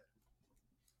now. But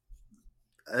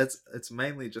it's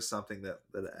mainly just something that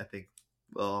I think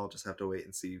I'll just have to wait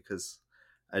and see, because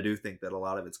I do think that a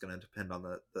lot of it's going to depend on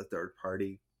the third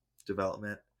party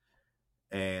development,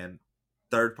 and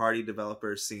third party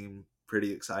developers seem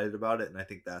pretty excited about it, and I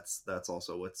think that's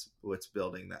also what's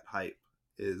building that hype,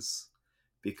 is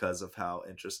because of how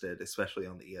interested, especially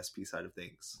on the ESP side of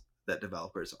things, that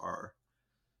developers are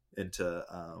into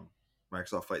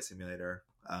Microsoft Flight Simulator,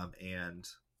 and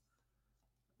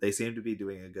they seem to be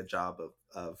doing a good job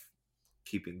of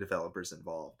keeping developers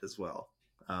involved as well,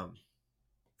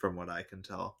 from what I can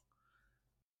tell.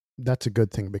 That's a good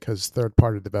thing, because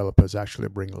third-party developers actually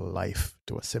bring life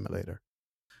to a simulator.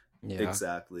 Yeah.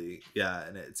 Exactly. Yeah,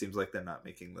 and it seems like they're not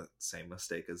making the same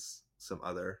mistake as some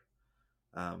other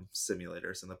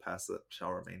simulators in the past that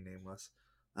shall remain nameless.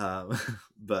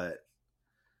 But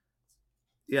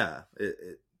yeah,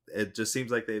 it just seems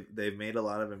like they've made a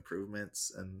lot of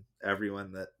improvements, and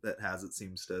everyone that has it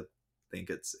seems to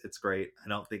think it's great. I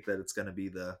don't think that it's going to be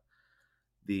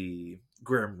the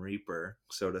Grim Reaper,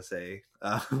 so to say.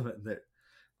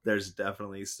 There's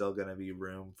definitely still going to be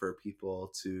room for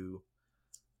people to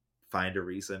find a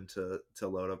reason to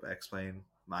load up X-Plane.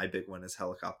 My big one is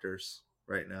helicopters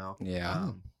right now.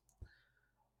 Yeah.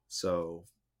 So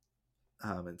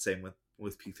and same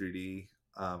with P3D.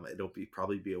 It'll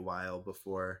probably be a while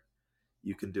before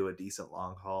you can do a decent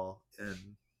long haul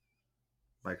in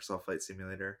Microsoft Flight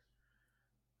Simulator.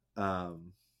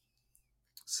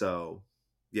 So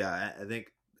yeah, I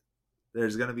think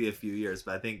there's going to be a few years,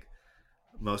 but I think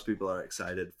most people are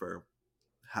excited for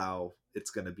how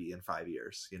it's going to be in 5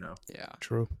 years, you know? Yeah.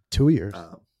 True. 2 years.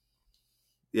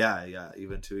 Yeah,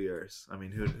 even 2 years. I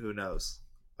mean, who knows?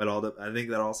 But I think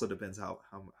that also depends how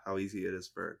easy it is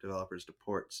for developers to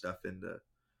port stuff into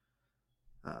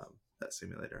that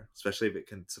simulator, especially if it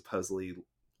can supposedly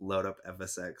load up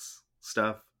FSX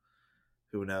stuff.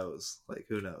 Who knows? Like,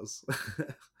 who knows?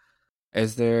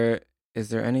 Is there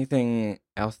anything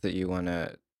else that you want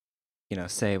to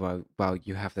say while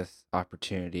you have this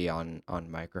opportunity on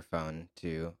microphone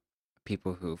to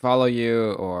people who follow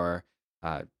you, or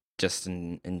just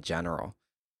in general?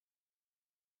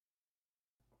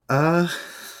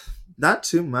 Not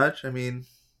too much. I mean,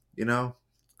 you know,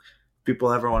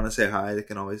 people ever want to say hi, they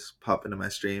can always pop into my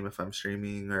stream if I'm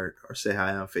streaming, or say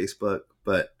hi on Facebook.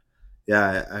 But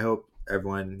yeah, I hope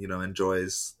everyone,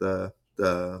 enjoys the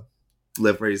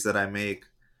liveries that I make.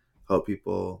 Hope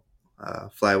people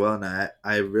fly well, and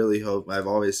I really hope. I've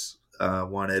always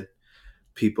wanted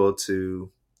people to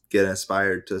get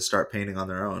inspired to start painting on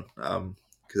their own,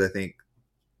 because I think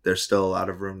there's still a lot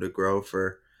of room to grow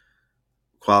for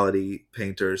quality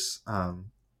painters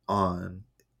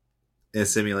in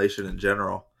simulation in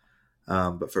general,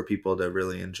 but for people to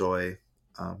really enjoy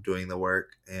doing the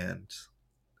work, and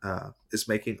it's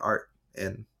making art,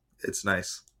 and it's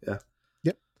nice. Yeah.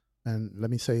 Yep. And let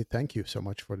me say thank you so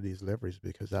much for these liveries,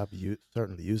 because I've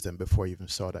certainly used them before you even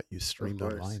saw that you streamed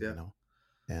online, yeah.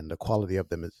 And the quality of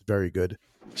them is very good.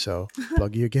 So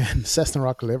plug you again,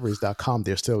 CessnaRockLiveries.com.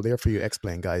 They're still there for you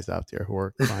X-Plane guys out there who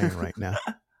are crying right now.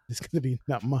 It's going to be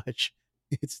not much.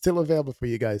 It's still available for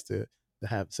you guys to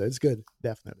have. So it's good.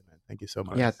 Definitely, man. Thank you so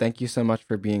much. Yeah, thank you so much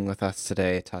for being with us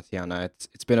today, Tatiana.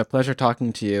 It's been a pleasure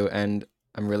talking to you, and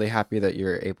I'm really happy that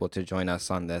you're able to join us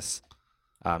on this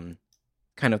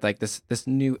kind of like this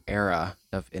new era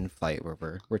of in-flight,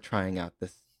 where we're trying out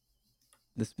this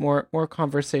more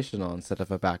conversational instead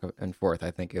of a back and forth.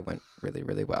 I think it went really,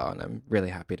 really well, and I'm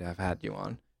really happy to have had you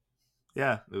on.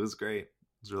 Yeah, it was great.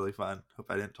 It was really fun. Hope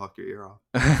I didn't talk your ear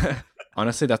off.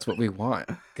 Honestly, that's what we want,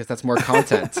 because that's more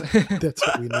content. That's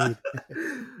what we need.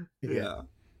 Yeah.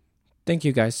 Thank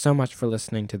you guys so much for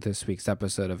listening to this week's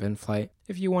episode of In Flight.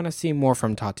 If you want to see more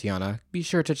from Tatiana, be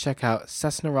sure to check out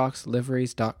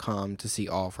CessnaRocksLiveries.com to see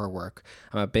all of her work.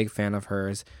 I'm a big fan of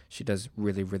hers. She does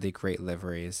really, really great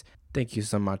liveries. Thank you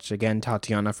so much again,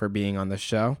 Tatiana, for being on the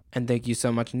show. And thank you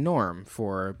so much, Norm,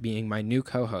 for being my new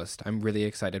co-host. I'm really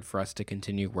excited for us to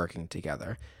continue working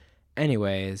together.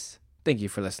 Anyways, thank you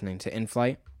for listening to In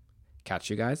Flight. Catch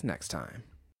you guys next time.